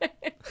know.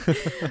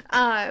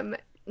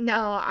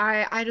 No,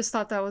 I just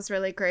thought that was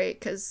really great,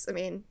 because, I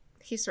mean,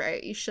 he's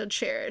right. You should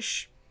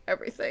cherish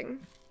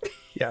everything.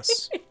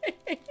 Yes.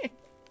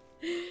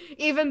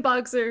 Even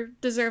bugs are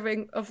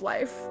deserving of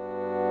life.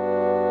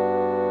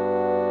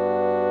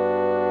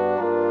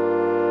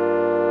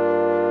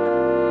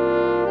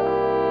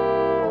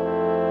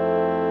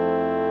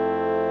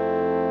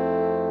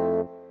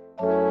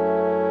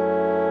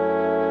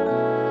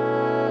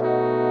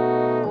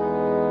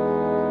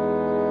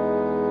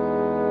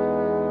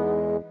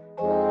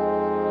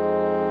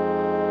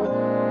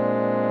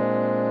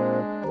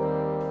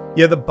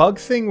 Yeah, the bug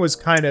thing was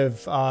kind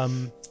of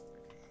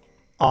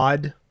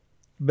odd,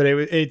 but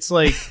it's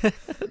like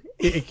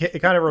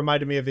it kind of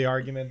reminded me of the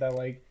argument that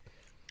like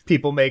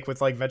people make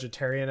with like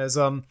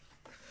vegetarianism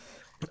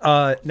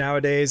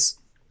nowadays.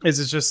 Is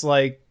it's just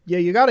like, yeah,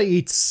 you got to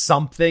eat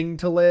something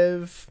to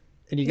live,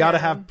 and you got to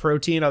have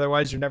protein,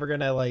 otherwise you're never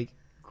gonna like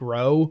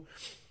grow.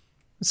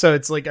 So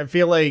it's like I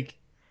feel like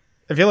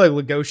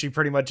Legoshi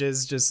pretty much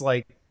is just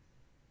like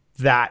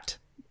that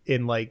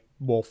in like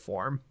wolf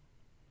form.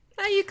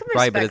 You can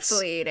Right, but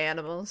respectfully eat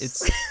animals.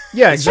 It's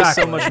Yeah, it's just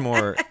exactly. so much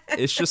more.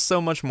 It's just so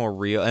much more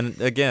real. And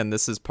again,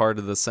 this is part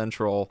of the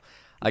central,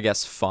 I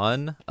guess,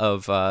 fun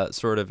of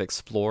sort of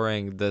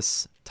exploring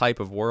this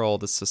type of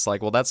world. It's just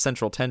like, well, that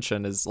central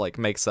tension is like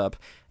makes up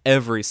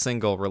every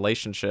single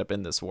relationship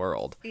in this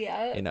world.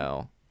 Yeah. You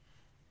know.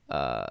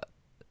 I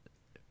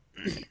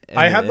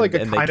had like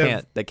a kind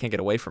of they can't get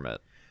away from it.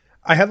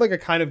 I had like a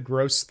kind of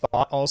gross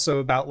thought also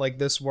about like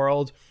this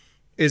world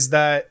is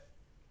that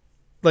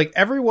like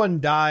everyone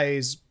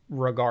dies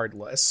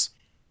regardless.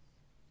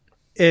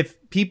 If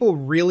people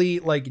really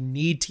like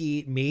need to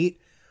eat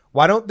meat,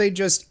 why don't they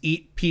just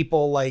eat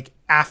people like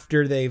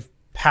after they've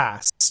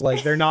passed?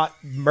 Like they're not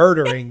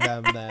murdering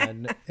them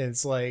then.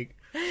 It's like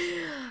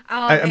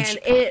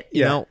It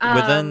You know,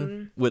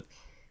 with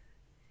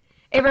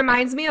it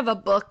reminds me of a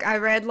book I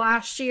read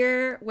last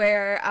year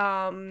where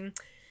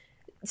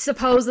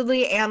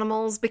supposedly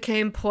animals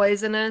became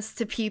poisonous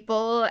to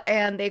people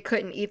and they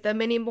couldn't eat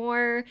them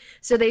anymore.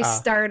 So they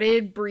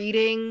started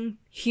breeding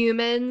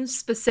humans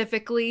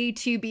specifically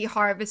to be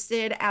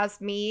harvested as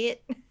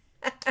meat.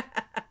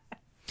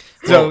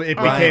 so Well,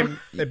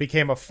 it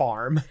became a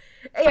farm.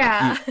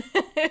 Yeah.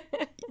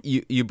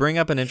 you bring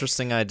up an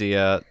interesting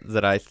idea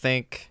that I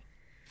think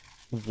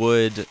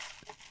would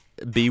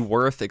be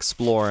worth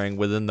exploring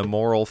within the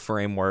moral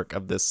framework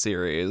of this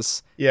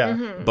series.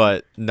 Yeah.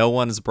 But no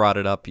one's brought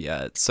it up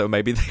yet, so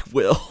maybe they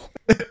will.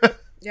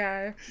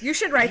 Yeah. You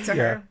should write to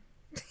her.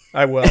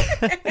 I will.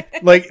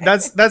 Like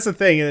that's the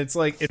thing, and it's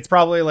like it's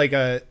probably like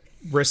a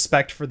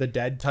respect for the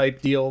dead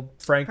type deal,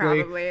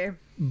 frankly. Probably.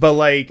 But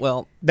like,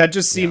 Well, that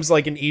just seems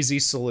like an easy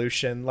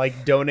solution.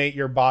 Like donate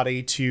your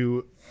body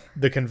to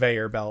the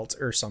conveyor belt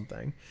or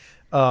something.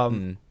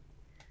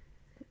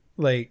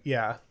 Like,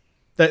 yeah,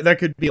 that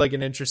could be like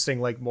an interesting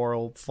like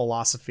moral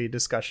philosophy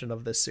discussion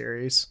of this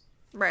series.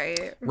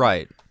 Right.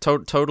 right.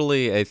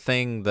 Totally a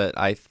thing that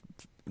I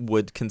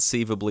would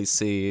conceivably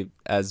see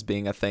as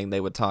being a thing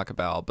they would talk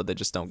about, but they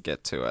just don't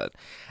get to it.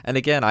 And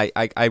again,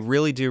 I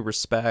really do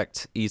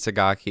respect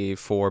Itagaki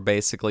for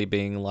basically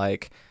being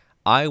like,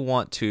 I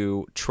want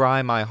to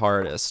try my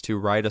hardest to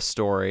write a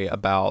story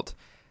about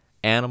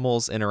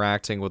animals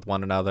interacting with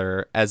one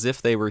another as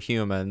if they were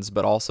humans,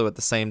 but also at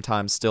the same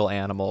time still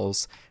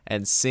animals,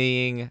 and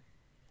seeing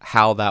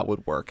how that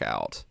would work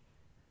out.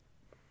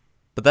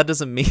 But that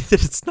doesn't mean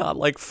that it's not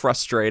like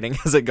frustrating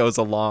as it goes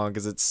along,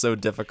 because it's so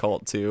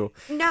difficult to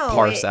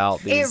parse out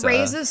these. It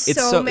raises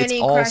it's so many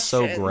it's all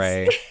questions. so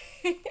gray.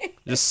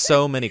 Just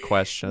so many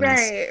questions.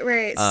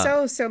 Right.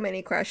 So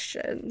many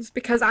questions.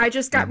 Because I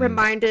just got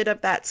reminded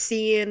of that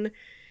scene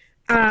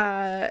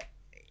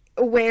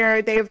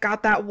where they've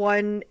got that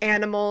one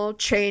animal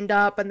chained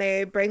up and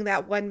they bring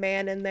that one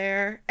man in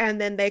there and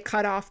then they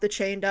cut off the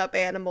chained up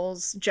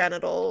animal's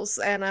genitals,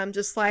 and I'm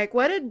just like,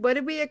 what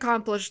did we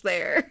accomplish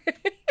there?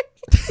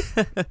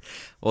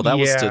 Well, that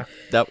was to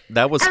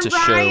that was And to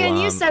Ryan,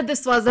 show. you said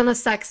this wasn't a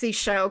sexy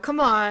show.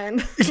 Come on.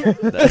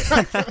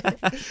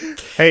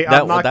 Hey,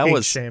 I'm not that kink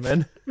was-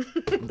 shaming.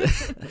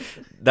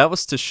 That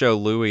was to show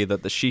Louis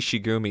that the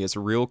Shishigumi is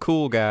real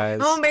cool, guys.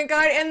 Oh my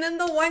god, and then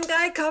the one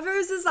guy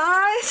covers his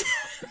eyes.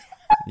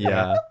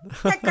 Yeah.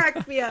 That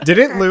cracked me up.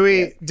 Didn't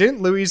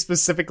Louis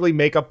specifically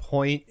make a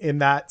point in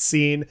that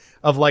scene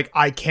of like,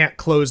 I can't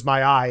close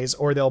my eyes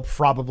or they'll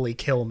probably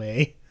kill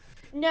me?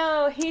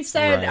 No, he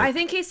said, Right. I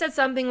think he said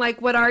something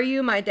like, what are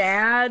you, my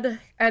dad?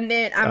 And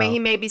then, I mean, he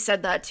maybe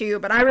said that too,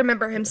 but I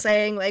remember him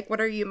saying, like, what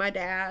are you, my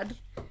dad?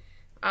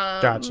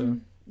 Gotcha.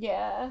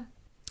 Yeah.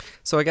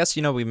 So I guess,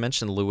 we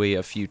mentioned Louis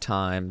a few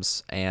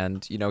times,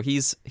 and,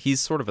 he's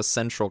sort of a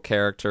central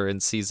character in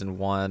season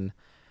 1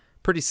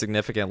 pretty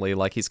significantly.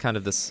 Like, he's kind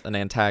of an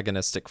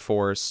antagonistic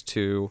force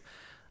to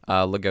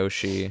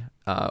Legoshi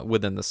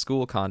within the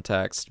school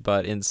context.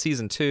 But in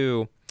season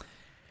 2,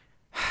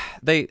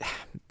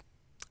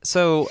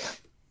 So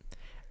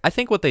I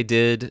think what they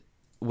did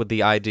with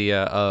the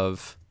idea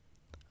of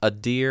a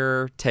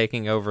deer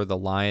taking over the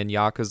lion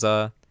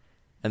Yakuza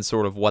and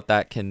sort of what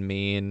that can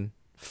mean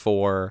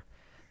for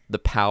the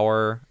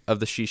power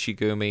of the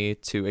Shishigumi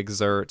to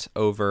exert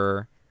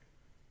over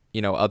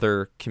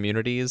other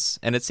communities,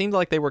 and it seemed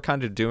like they were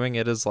kind of doing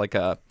it as like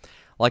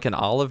an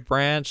olive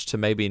branch to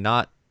maybe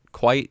not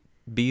quite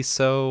be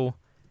so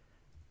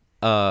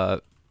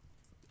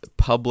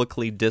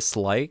publicly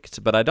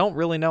disliked, but I don't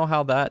really know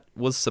how that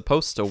was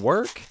supposed to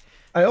work.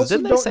 I also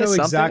Didn't they don't say know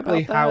something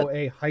exactly about how that?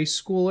 a high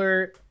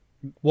schooler.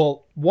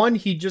 Well, one,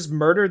 he just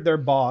murdered their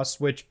boss,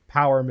 which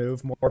power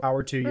move, more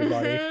power to you,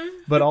 buddy.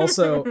 But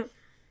also,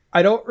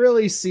 I don't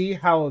really see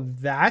how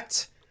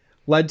that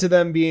led to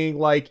them being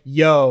like,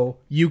 yo,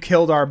 you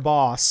killed our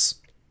boss.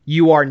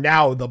 You are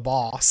now the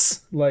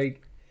boss.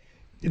 Like,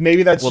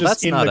 maybe that's Well, just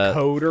that's in not the a-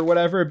 code or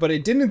whatever, but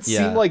it didn't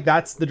Yeah. seem like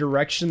that's the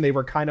direction they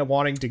were kind of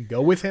wanting to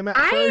go with him at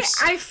first.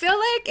 I feel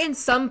like in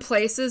some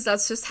places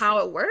that's just how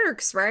it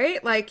works,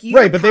 right? Like you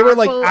Right, but they were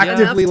like powerful enough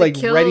actively to like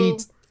kill ready.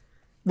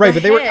 Right,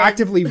 but they were head.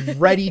 actively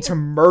ready to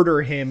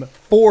murder him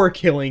for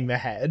killing the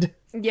head.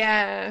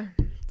 Yeah.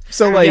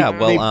 So like Yeah,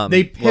 well,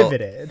 they well,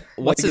 pivoted. what's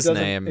Like, it his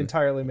doesn't name?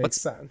 Entirely makes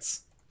What's-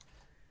 sense.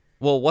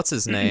 Well, what's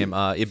his name?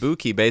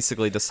 Ibuki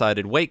basically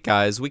decided, wait,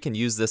 guys, we can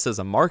use this as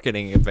a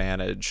marketing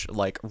advantage,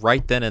 like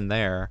right then and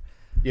there.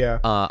 Yeah.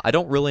 I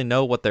don't really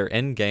know what their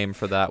end game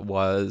for that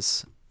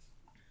was,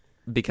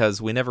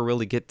 because we never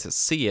really get to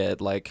see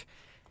it. Like,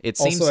 it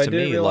seems Also, I to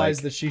didn't me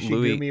realize like the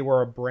Shishigumi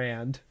were a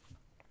brand.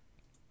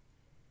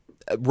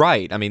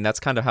 right. I mean, that's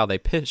kind of how they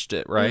pitched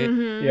it, right?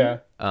 Yeah.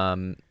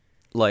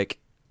 Like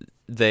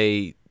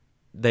they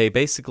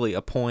basically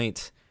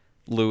appoint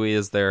Louis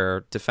as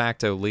their de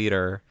facto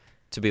leader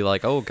to be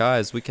like, oh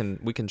guys, we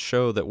can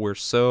show that we're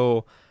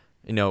so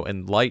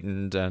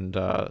enlightened and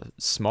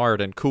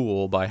smart and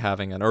cool by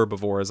having an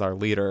herbivore as our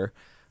leader,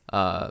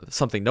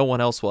 something no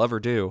one else will ever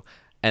do.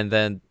 And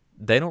then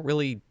they don't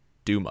really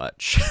do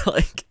much.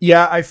 Like,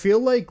 Yeah, I feel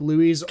like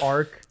Louis'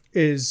 arc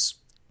is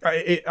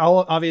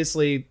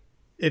obviously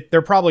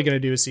they're probably going to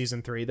do a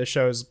season 3. The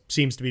show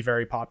seems to be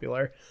very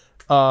popular.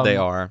 they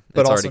are.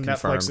 But It's also already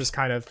Netflix confirmed. is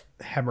kind of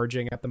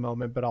hemorrhaging at the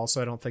moment, but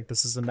also I don't think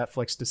this is a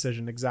Netflix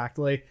decision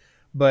exactly.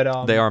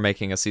 But They are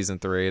making a season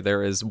 3.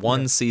 There is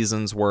one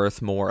season's worth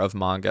more of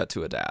manga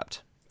to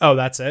adapt. Oh,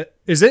 that's it.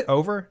 Is it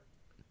over?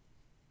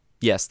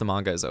 Yes, the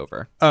manga is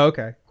over. Oh,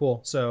 okay,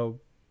 cool. So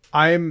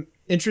I'm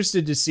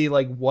interested to see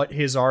like what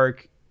his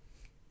arc,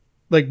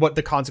 like what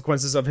the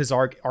consequences of his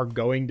arc are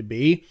going to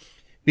be,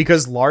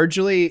 because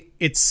largely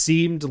it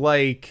seemed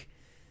like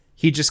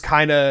he just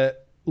kind of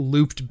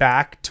looped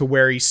back to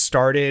where he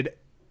started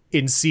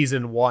in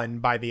season 1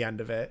 by the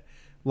end of it.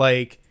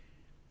 Like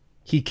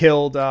he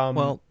killed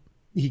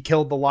he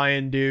killed the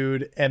lion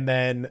dude and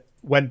then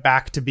went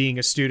back to being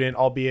a student,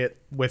 albeit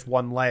with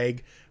one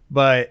leg,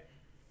 but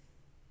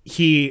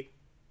he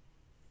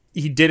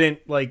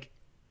didn't like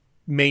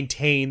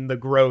maintain the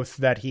growth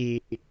that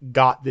he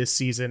got this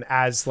season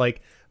as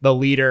like the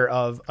leader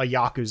of a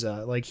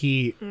yakuza. Like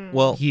he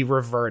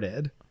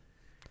reverted.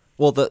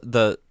 Well,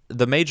 the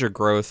major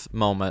growth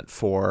moment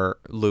for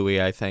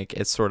Louis, I think,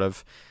 is sort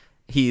of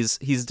he's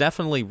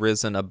definitely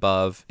risen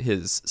above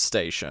his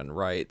station,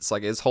 right? It's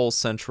like his whole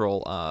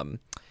central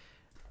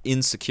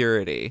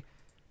insecurity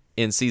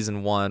in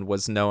season 1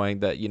 was knowing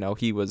that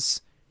he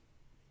was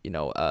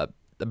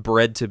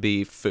bred to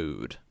be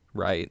food,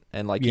 right?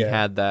 And like he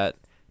had that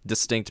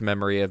distinct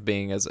memory of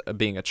being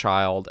a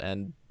child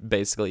and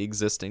basically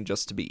existing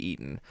just to be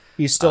eaten.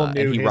 He still and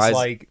knew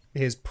he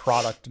his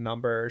product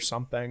number or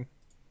something.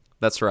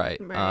 That's right.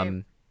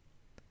 Right.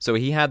 So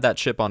he had that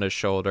chip on his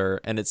shoulder,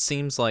 and it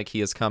seems like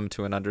he has come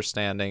to an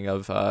understanding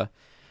of,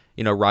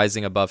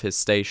 rising above his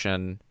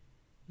station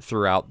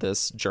throughout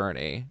this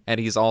journey. And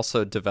he's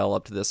also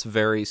developed this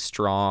very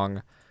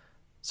strong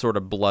sort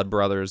of blood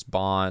brothers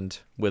bond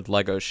with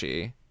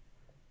Legoshi.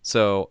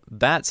 So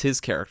that's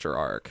his character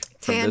arc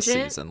from this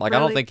Tangent, season. Like, I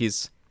don't think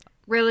he's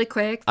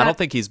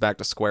back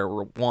to square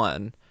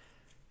one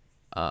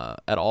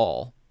at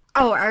all.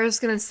 Oh, I was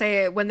gonna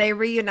say when they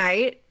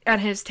reunite and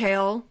his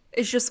tail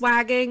is just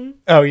wagging.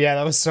 Oh yeah,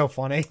 that was so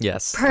funny.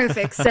 Yes.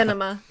 Perfect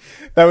cinema.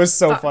 That was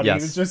so funny.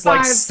 Yes. It was just like,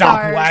 5 stop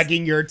stars.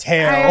 wagging your I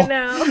tail.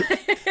 know.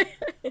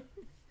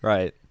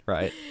 Right.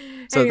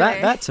 So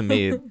Anyway. that to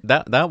me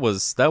that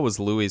was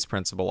Louis'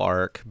 principal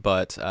arc,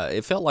 but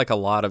it felt like a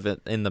lot of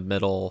it in the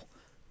middle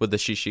with the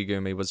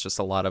Shishigumi was just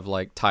a lot of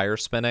like tire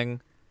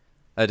spinning.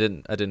 I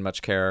didn't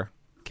much care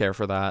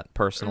for that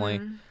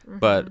personally,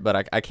 but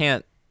I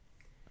can't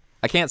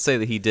say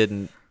that he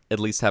didn't at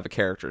least have a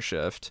character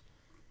shift,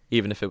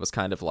 even if it was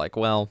kind of like,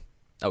 well,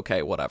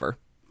 okay, whatever.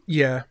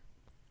 Yeah.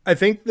 I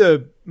think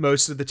the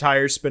most of the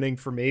tire spinning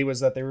for me was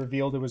that they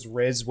revealed it was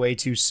Riz way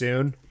too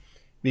soon,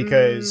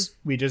 because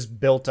we just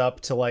built up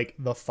to like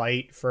the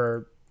fight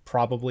for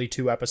probably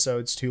 2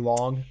 episodes too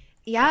long.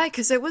 Yeah,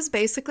 because it was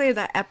basically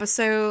the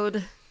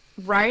episode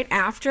right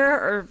after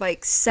or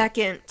like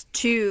second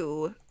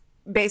to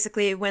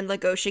basically when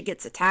Legoshi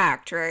gets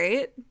attacked,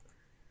 right?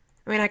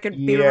 I mean, I could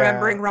be Yeah.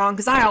 remembering wrong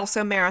because I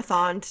also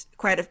marathoned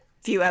quite a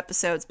few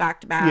episodes back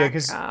to back. Yeah,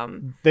 because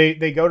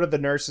they go to the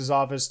nurse's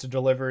office to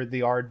deliver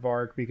the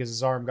aardvark because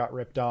his arm got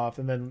ripped off,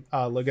 and then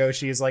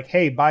Legoshi is like,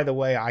 "Hey, by the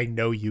way, I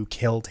know you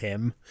killed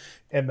him,"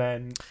 and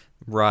then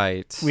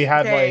Right. we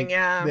had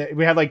Dang,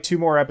 we had like 2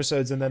 more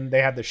episodes, and then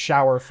they had the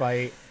shower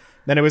fight.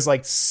 Then it was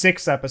like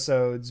 6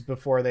 episodes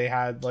before they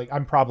had like,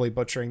 I'm probably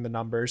butchering the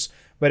numbers,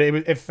 but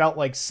it felt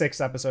like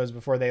 6 episodes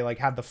before they like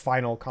had the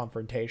final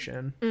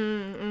confrontation.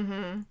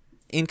 Mm-hmm.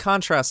 In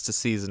contrast to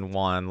season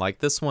 1, like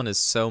this one is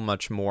so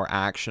much more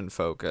action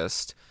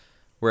focused,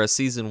 whereas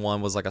season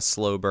 1 was like a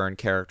slow burn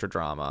character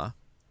drama.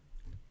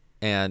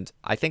 And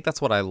I think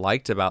that's what I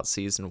liked about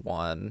season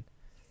 1.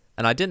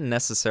 And I didn't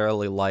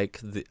necessarily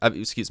like I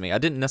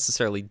didn't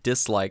necessarily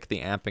dislike the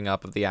amping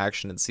up of the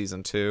action in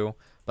season 2,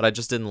 but I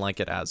just didn't like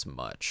it as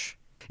much.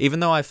 Even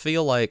though I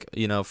feel like,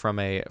 you know, from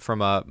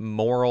a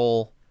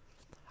moral,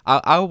 I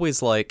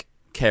always like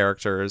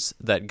characters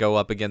that go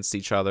up against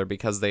each other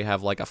because they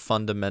have like a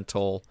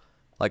fundamental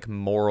like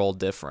moral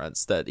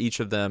difference that each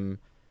of them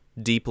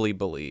deeply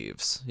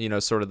believes, you know,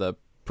 sort of the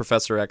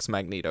Professor X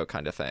Magneto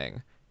kind of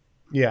thing.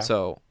 Yeah.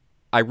 So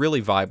I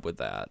really vibe with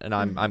that, and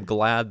I'm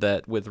glad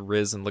that with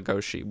Riz and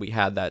Legoshi we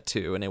had that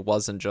too, and it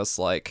wasn't just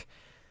like,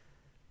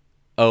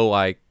 oh,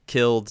 I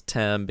killed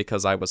Tem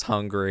because I was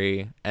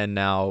hungry, and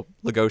now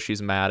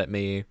Legoshi's mad at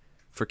me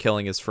for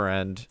killing his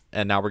friend,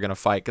 and now we're gonna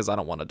fight because I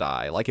don't want to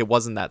die. Like, it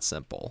wasn't that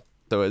simple.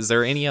 So is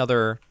there any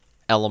other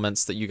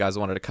elements that you guys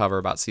wanted to cover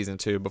about season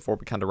 2 before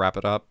we kind of wrap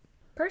it up?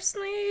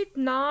 Personally,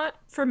 not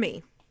for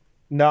me.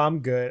 No, I'm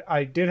good.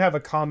 I did have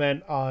a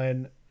comment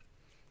on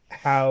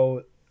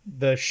how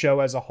the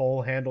show as a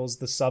whole handles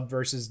the sub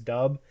versus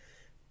dub,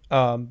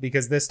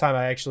 because this time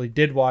I actually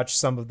did watch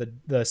some of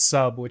the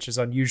sub, which is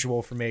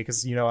unusual for me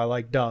because, you know, I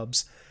like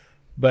dubs,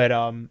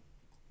 but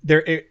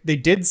they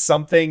did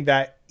something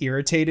that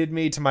irritated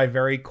me to my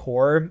very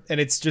core, and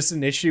it's just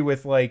an issue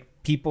with like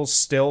people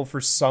still for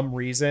some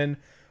reason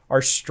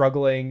are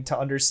struggling to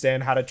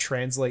understand how to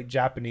translate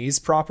Japanese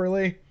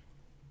properly.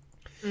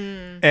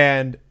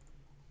 And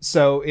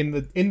so in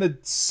the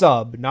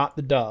sub, not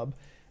the dub,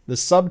 the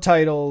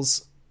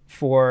subtitles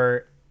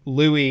for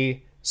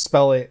Louis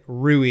spell it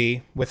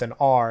Rui with an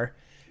R,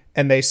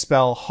 and they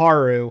spell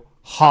Haru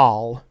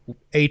Hal,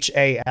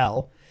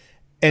 Hal.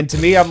 And to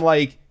me, I'm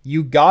like,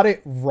 you got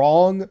it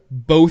wrong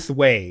both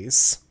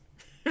ways.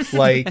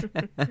 Like,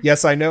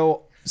 yes, I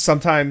know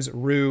sometimes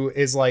Ru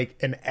is like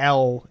an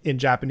L in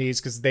Japanese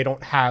because they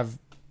don't have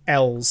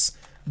L's,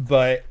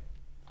 but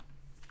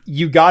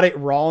you got it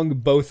wrong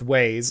both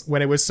ways.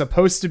 When it was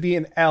supposed to be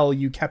an L,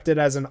 you kept it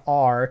as an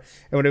R,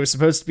 and when it was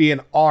supposed to be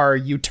an R,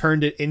 you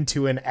turned it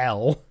into an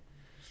L.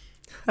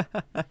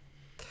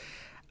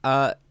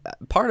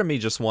 Part of me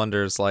just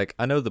wonders, like,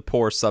 I know the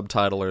poor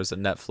subtitlers at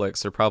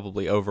Netflix are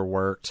probably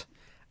overworked,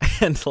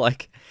 and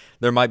like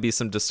there might be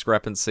some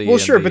discrepancy in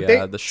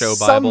the show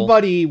Bible.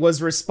 Somebody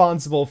was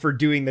responsible for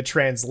doing the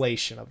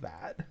translation of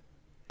that.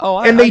 Oh,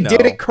 and they know.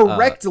 did it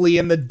correctly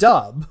in the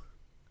dub.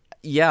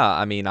 Yeah,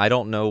 I mean, I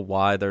don't know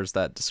why there's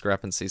that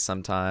discrepancy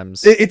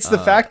sometimes. It's the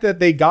fact that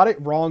they got it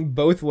wrong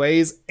both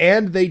ways,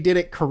 and they did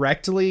it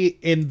correctly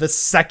in the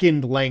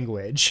second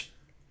language.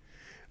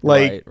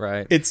 Like,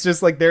 right. It's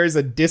just like there is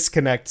a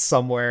disconnect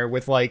somewhere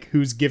with like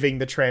who's giving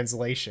the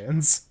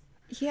translations.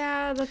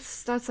 Yeah,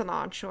 that's an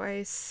odd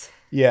choice.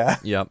 Yeah.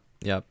 Yep.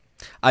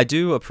 I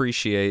do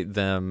appreciate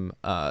them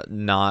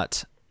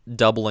not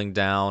doubling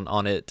down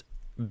on it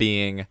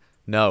being,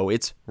 no,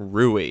 it's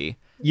Rui.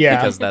 Yeah.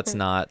 Because that's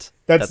not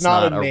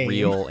not a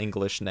real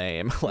English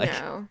name. Like,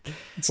 No.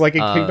 It's like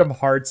in Kingdom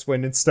Hearts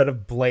when instead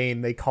of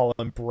Blaine they call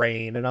him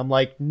Brain, and I'm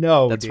like,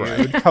 no, That's dude,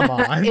 right. come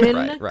on.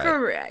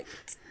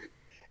 Incorrect.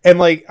 And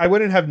like I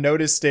wouldn't have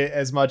noticed it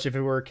as much if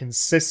it were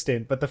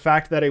consistent, but the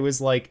fact that it was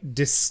like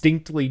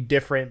distinctly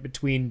different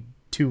between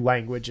 2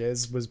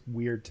 languages was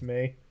weird to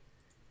me.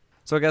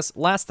 So I guess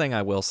last thing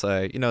I will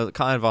say, you know,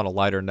 kind of on a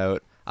lighter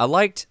note, I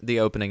liked the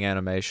opening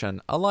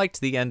animation. I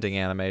liked the ending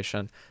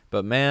animation.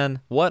 But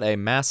man, what a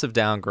massive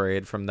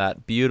downgrade from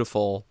that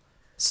beautiful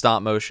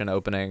stop motion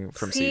opening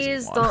from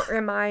season 1. Please don't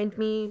remind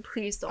me.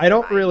 Please don't. I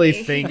don't remind really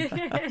me. think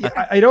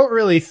I don't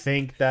really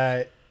think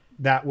that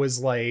was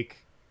like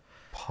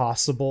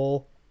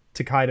possible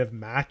to kind of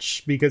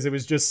match because it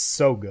was just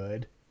so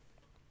good.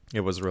 It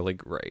was really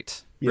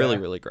great. Yeah. Really,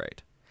 really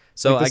great.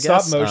 So like, I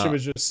guess stop motion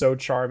was just so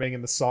charming,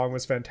 and the song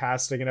was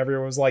fantastic, and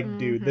everyone was like,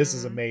 dude, this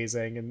is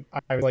amazing. And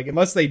I was like,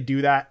 unless they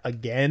do that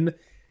again,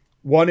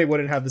 1, it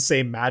wouldn't have the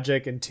same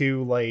magic, and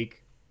 2,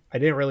 like, I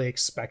didn't really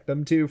expect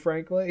them to,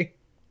 frankly.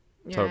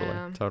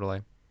 Yeah.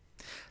 Totally.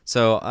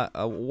 So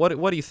what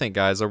do you think,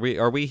 guys? Are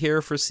we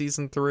here for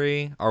season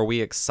 3? Are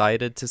we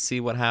excited to see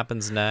what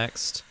happens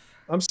next?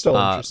 I'm still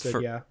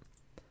interested, yeah.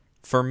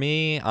 For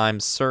me, I'm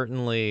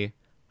certainly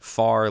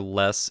far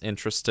less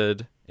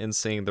interested in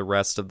seeing the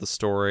rest of the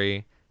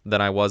story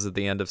than I was at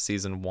the end of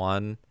season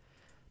 1,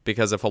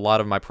 because if a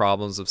lot of my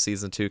problems of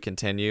season 2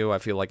 continue, I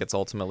feel like it's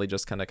ultimately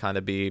just going to kind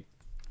of be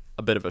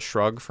a bit of a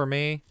shrug for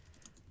me.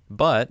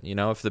 But, you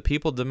know, if the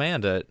people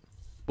demand it,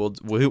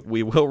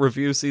 we will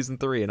review season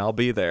 3 and I'll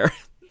be there.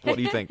 What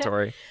do you think,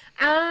 Tori?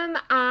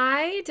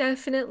 I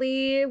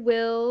definitely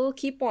will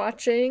keep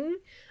watching.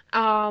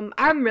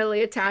 I'm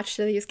really attached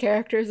to these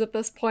characters at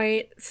this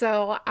point,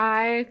 so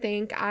I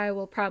think I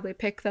will probably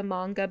pick the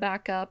manga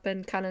back up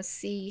and kind of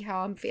see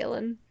how I'm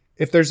feeling.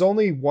 If there's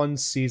only one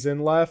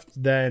season left,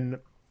 then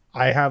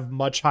I have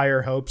much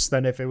higher hopes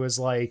than if it was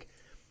like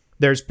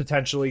there's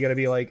potentially going to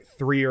be like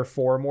 3 or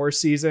 4 more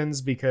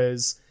seasons,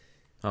 because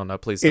Oh no,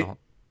 please don't.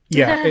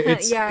 yeah,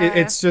 Yeah.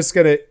 it's just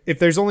gonna, if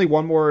there's only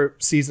one more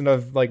season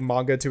of like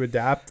manga to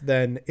adapt,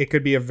 then it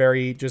could be a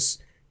very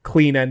just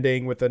clean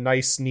ending with a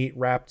nice, neat,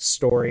 wrapped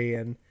story,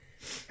 and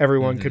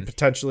everyone could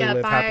potentially Yep,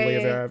 live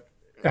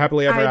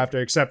happily ever I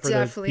after, except for the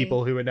definitely-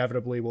 people who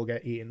inevitably will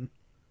get eaten.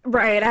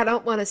 Right, I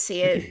don't want to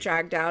see it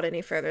dragged out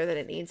any further than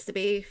it needs to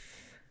be.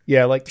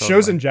 Yeah, like Totally.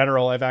 shows in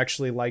general, I've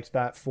actually liked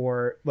that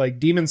for, like,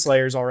 Demon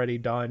Slayer's already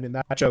done, and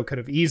that show could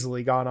have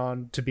easily gone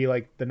on to be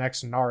like the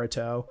next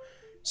Naruto.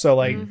 So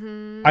like,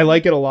 I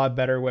like it a lot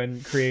better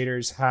when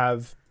creators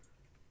have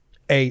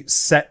a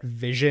set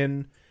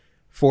vision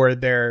for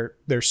their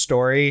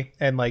story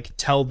and like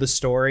tell the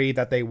story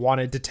that they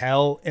wanted to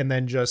tell and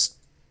then just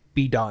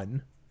be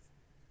done.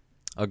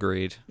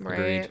 Agreed. Right.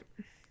 Agreed.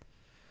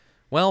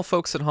 Well,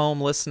 folks at home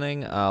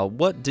listening,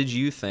 what did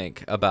you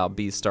think about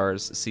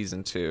Beastars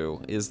Season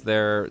 2? Is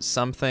there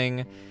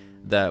something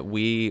that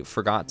we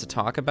forgot to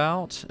talk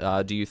about?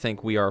 Do you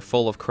think we are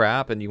full of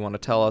crap and you want to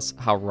tell us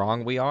how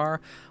wrong we are?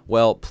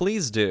 Well,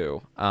 please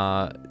do.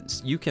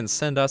 You can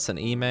send us an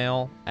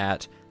email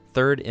at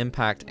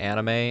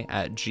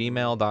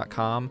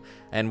thirdimpactanime@gmail.com,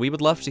 and we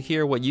would love to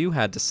hear what you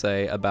had to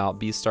say about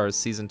Beastars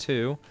Season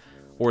 2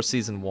 or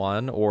Season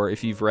 1, or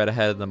if you've read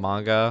ahead of the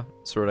manga,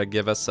 sort of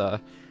give us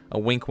a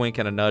wink wink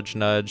and a nudge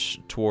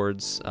nudge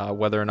towards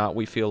whether or not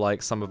we feel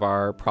like some of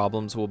our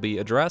problems will be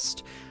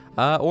addressed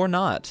or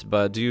not.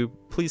 But do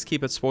please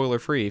keep it spoiler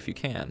free if you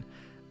can.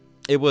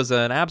 It was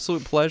an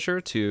absolute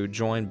pleasure to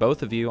join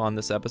both of you on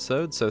this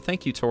episode, so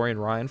thank you, Tori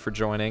and Ryan, for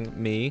joining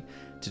me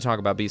to talk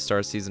about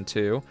Beastars Season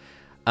 2.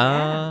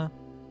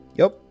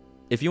 Yep.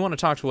 If you want to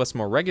talk to us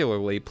more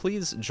regularly,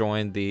 please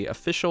join the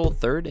official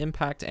Third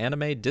Impact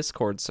Anime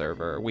Discord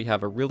server. We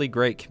have a really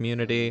great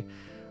community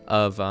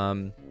of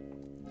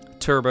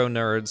turbo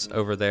nerds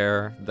over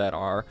there that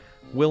are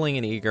willing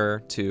and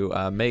eager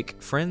to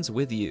make friends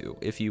with you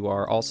if you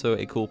are also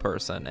a cool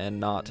person and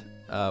not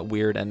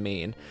weird and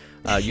mean.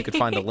 You can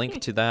find the link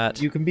to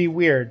that. You can be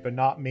weird but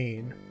not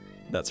mean.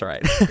 That's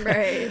right.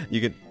 Right.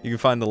 You can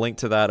find the link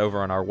to that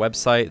over on our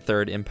website,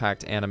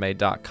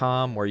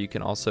 thirdimpactanime.com, where you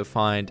can also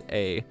find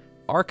a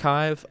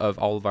archive of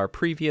all of our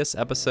previous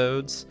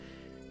episodes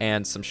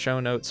and some show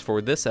notes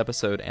for this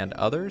episode and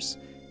others.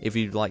 If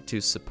you'd like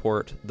to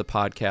support the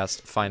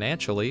podcast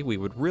financially, we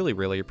would really,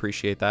 really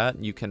appreciate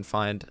that. You can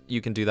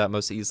do that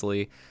most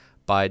easily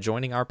by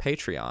joining our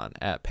Patreon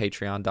at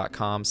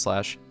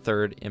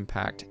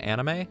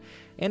patreon.com/thirdimpactanime.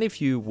 And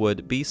if you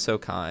would be so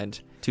kind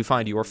to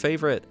find your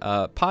favorite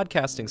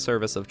podcasting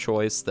service of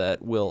choice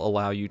that will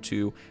allow you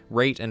to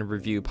rate and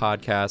review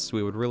podcasts,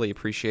 we would really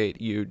appreciate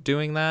you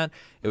doing that.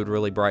 It would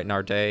really brighten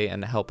our day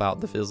and help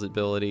out the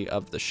visibility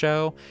of the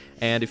show.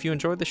 And if you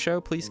enjoyed the show,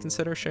 please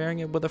consider sharing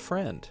it with a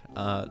friend.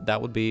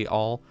 That would be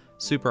all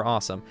super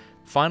awesome.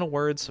 Final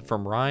words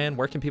from Ryan.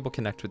 Where can people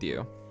connect with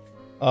you?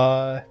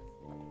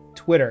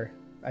 Twitter,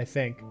 I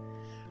think.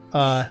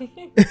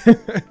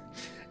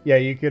 Yeah,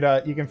 you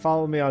can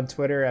follow me on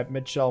Twitter at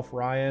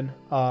midshelfryan.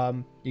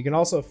 You can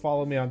also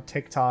follow me on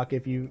TikTok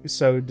if you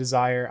so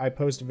desire. I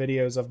post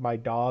videos of my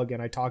dog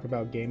and I talk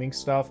about gaming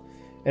stuff,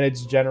 and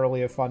it's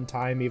generally a fun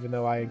time, even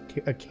though I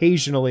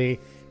occasionally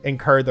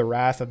incur the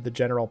wrath of the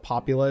general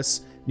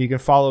populace. You can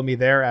follow me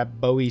there at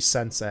Bowie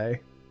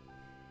Sensei.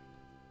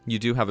 You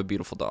do have a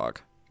beautiful dog.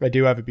 I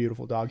do have a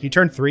beautiful dog. He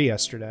turned 3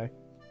 yesterday.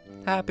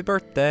 Happy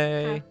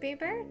birthday. Happy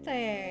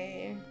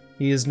birthday.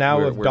 He is now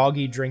We're- of we're-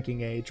 doggy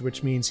drinking age,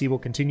 which means he will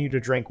continue to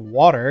drink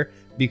water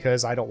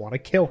because I don't want to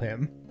kill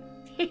him.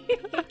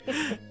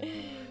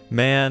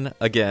 Man,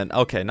 again,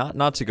 okay,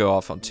 not to go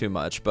off on too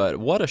much, but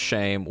what a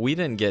shame we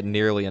didn't get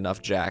nearly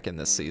enough Jack in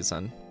this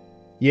season.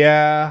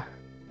 Yeah,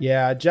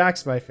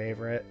 Jack's my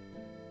favorite.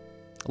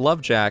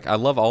 Love Jack. I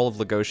love all of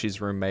Legoshi's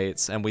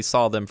roommates, and we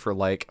saw them for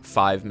like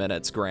 5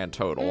 minutes grand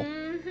total.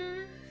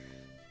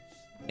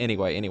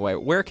 Anyway,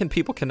 where can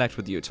people connect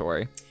with you,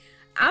 Tori?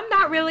 I'm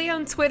not really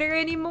on Twitter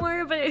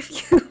anymore, but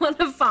if you want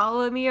to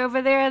follow me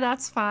over there,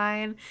 that's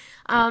fine.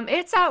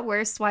 It's at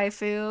Worst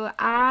Waifu.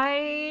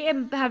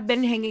 Have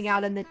been hanging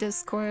out in the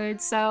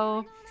Discord,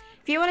 so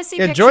if you want to see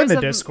pictures Join the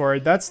of...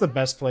 Discord. That's the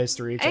best place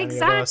to reach any of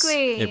us.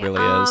 Exactly. It really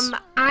is.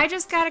 I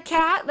just got a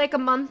cat like a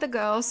month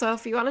ago, so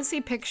if you want to see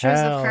pictures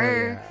Hell of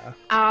her,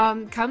 yeah.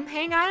 come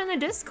hang out in the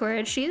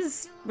Discord.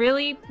 She's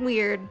really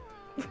weird.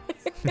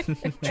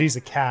 She's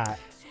a cat.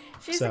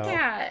 She's a So.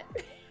 cat.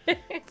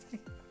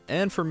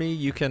 And for me,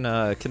 you can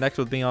connect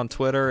with me on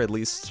Twitter, at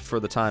least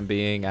for the time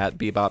being, at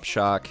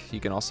BebopShock.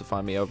 You can also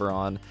find me over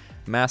on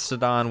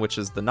Mastodon, which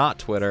is the not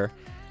Twitter.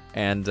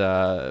 And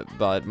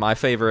but my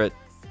favorite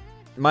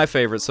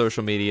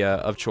social media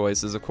of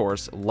choice is, of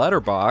course,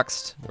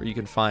 Letterboxd, where you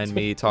can find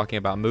me talking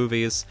about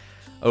movies.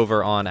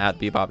 over on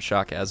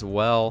 @BebopShock as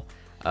well.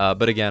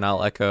 But again,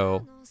 I'll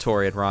echo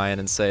Tori and Ryan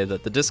and say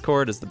that the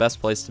Discord is the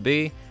best place to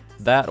be.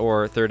 That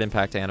or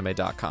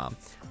thirdimpactanime.com.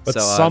 But so,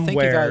 somewhere,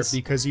 thank you guys.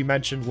 because you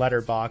mentioned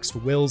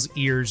Letterboxd, Will's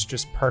ears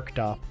just perked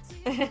up.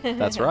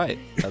 That's right.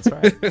 That's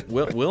right.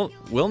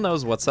 Will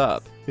knows what's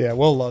up. Yeah,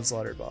 Will loves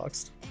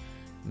Letterboxd.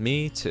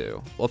 Me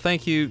too. Well,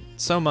 thank you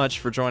so much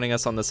for joining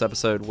us on this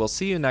episode. We'll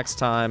see you next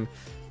time.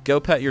 Go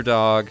pet your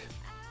dog.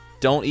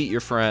 Don't eat your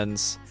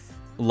friends.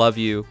 Love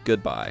you.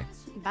 Goodbye.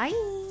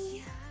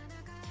 Bye.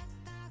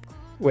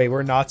 Wait,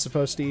 we're not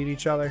supposed to eat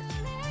each other?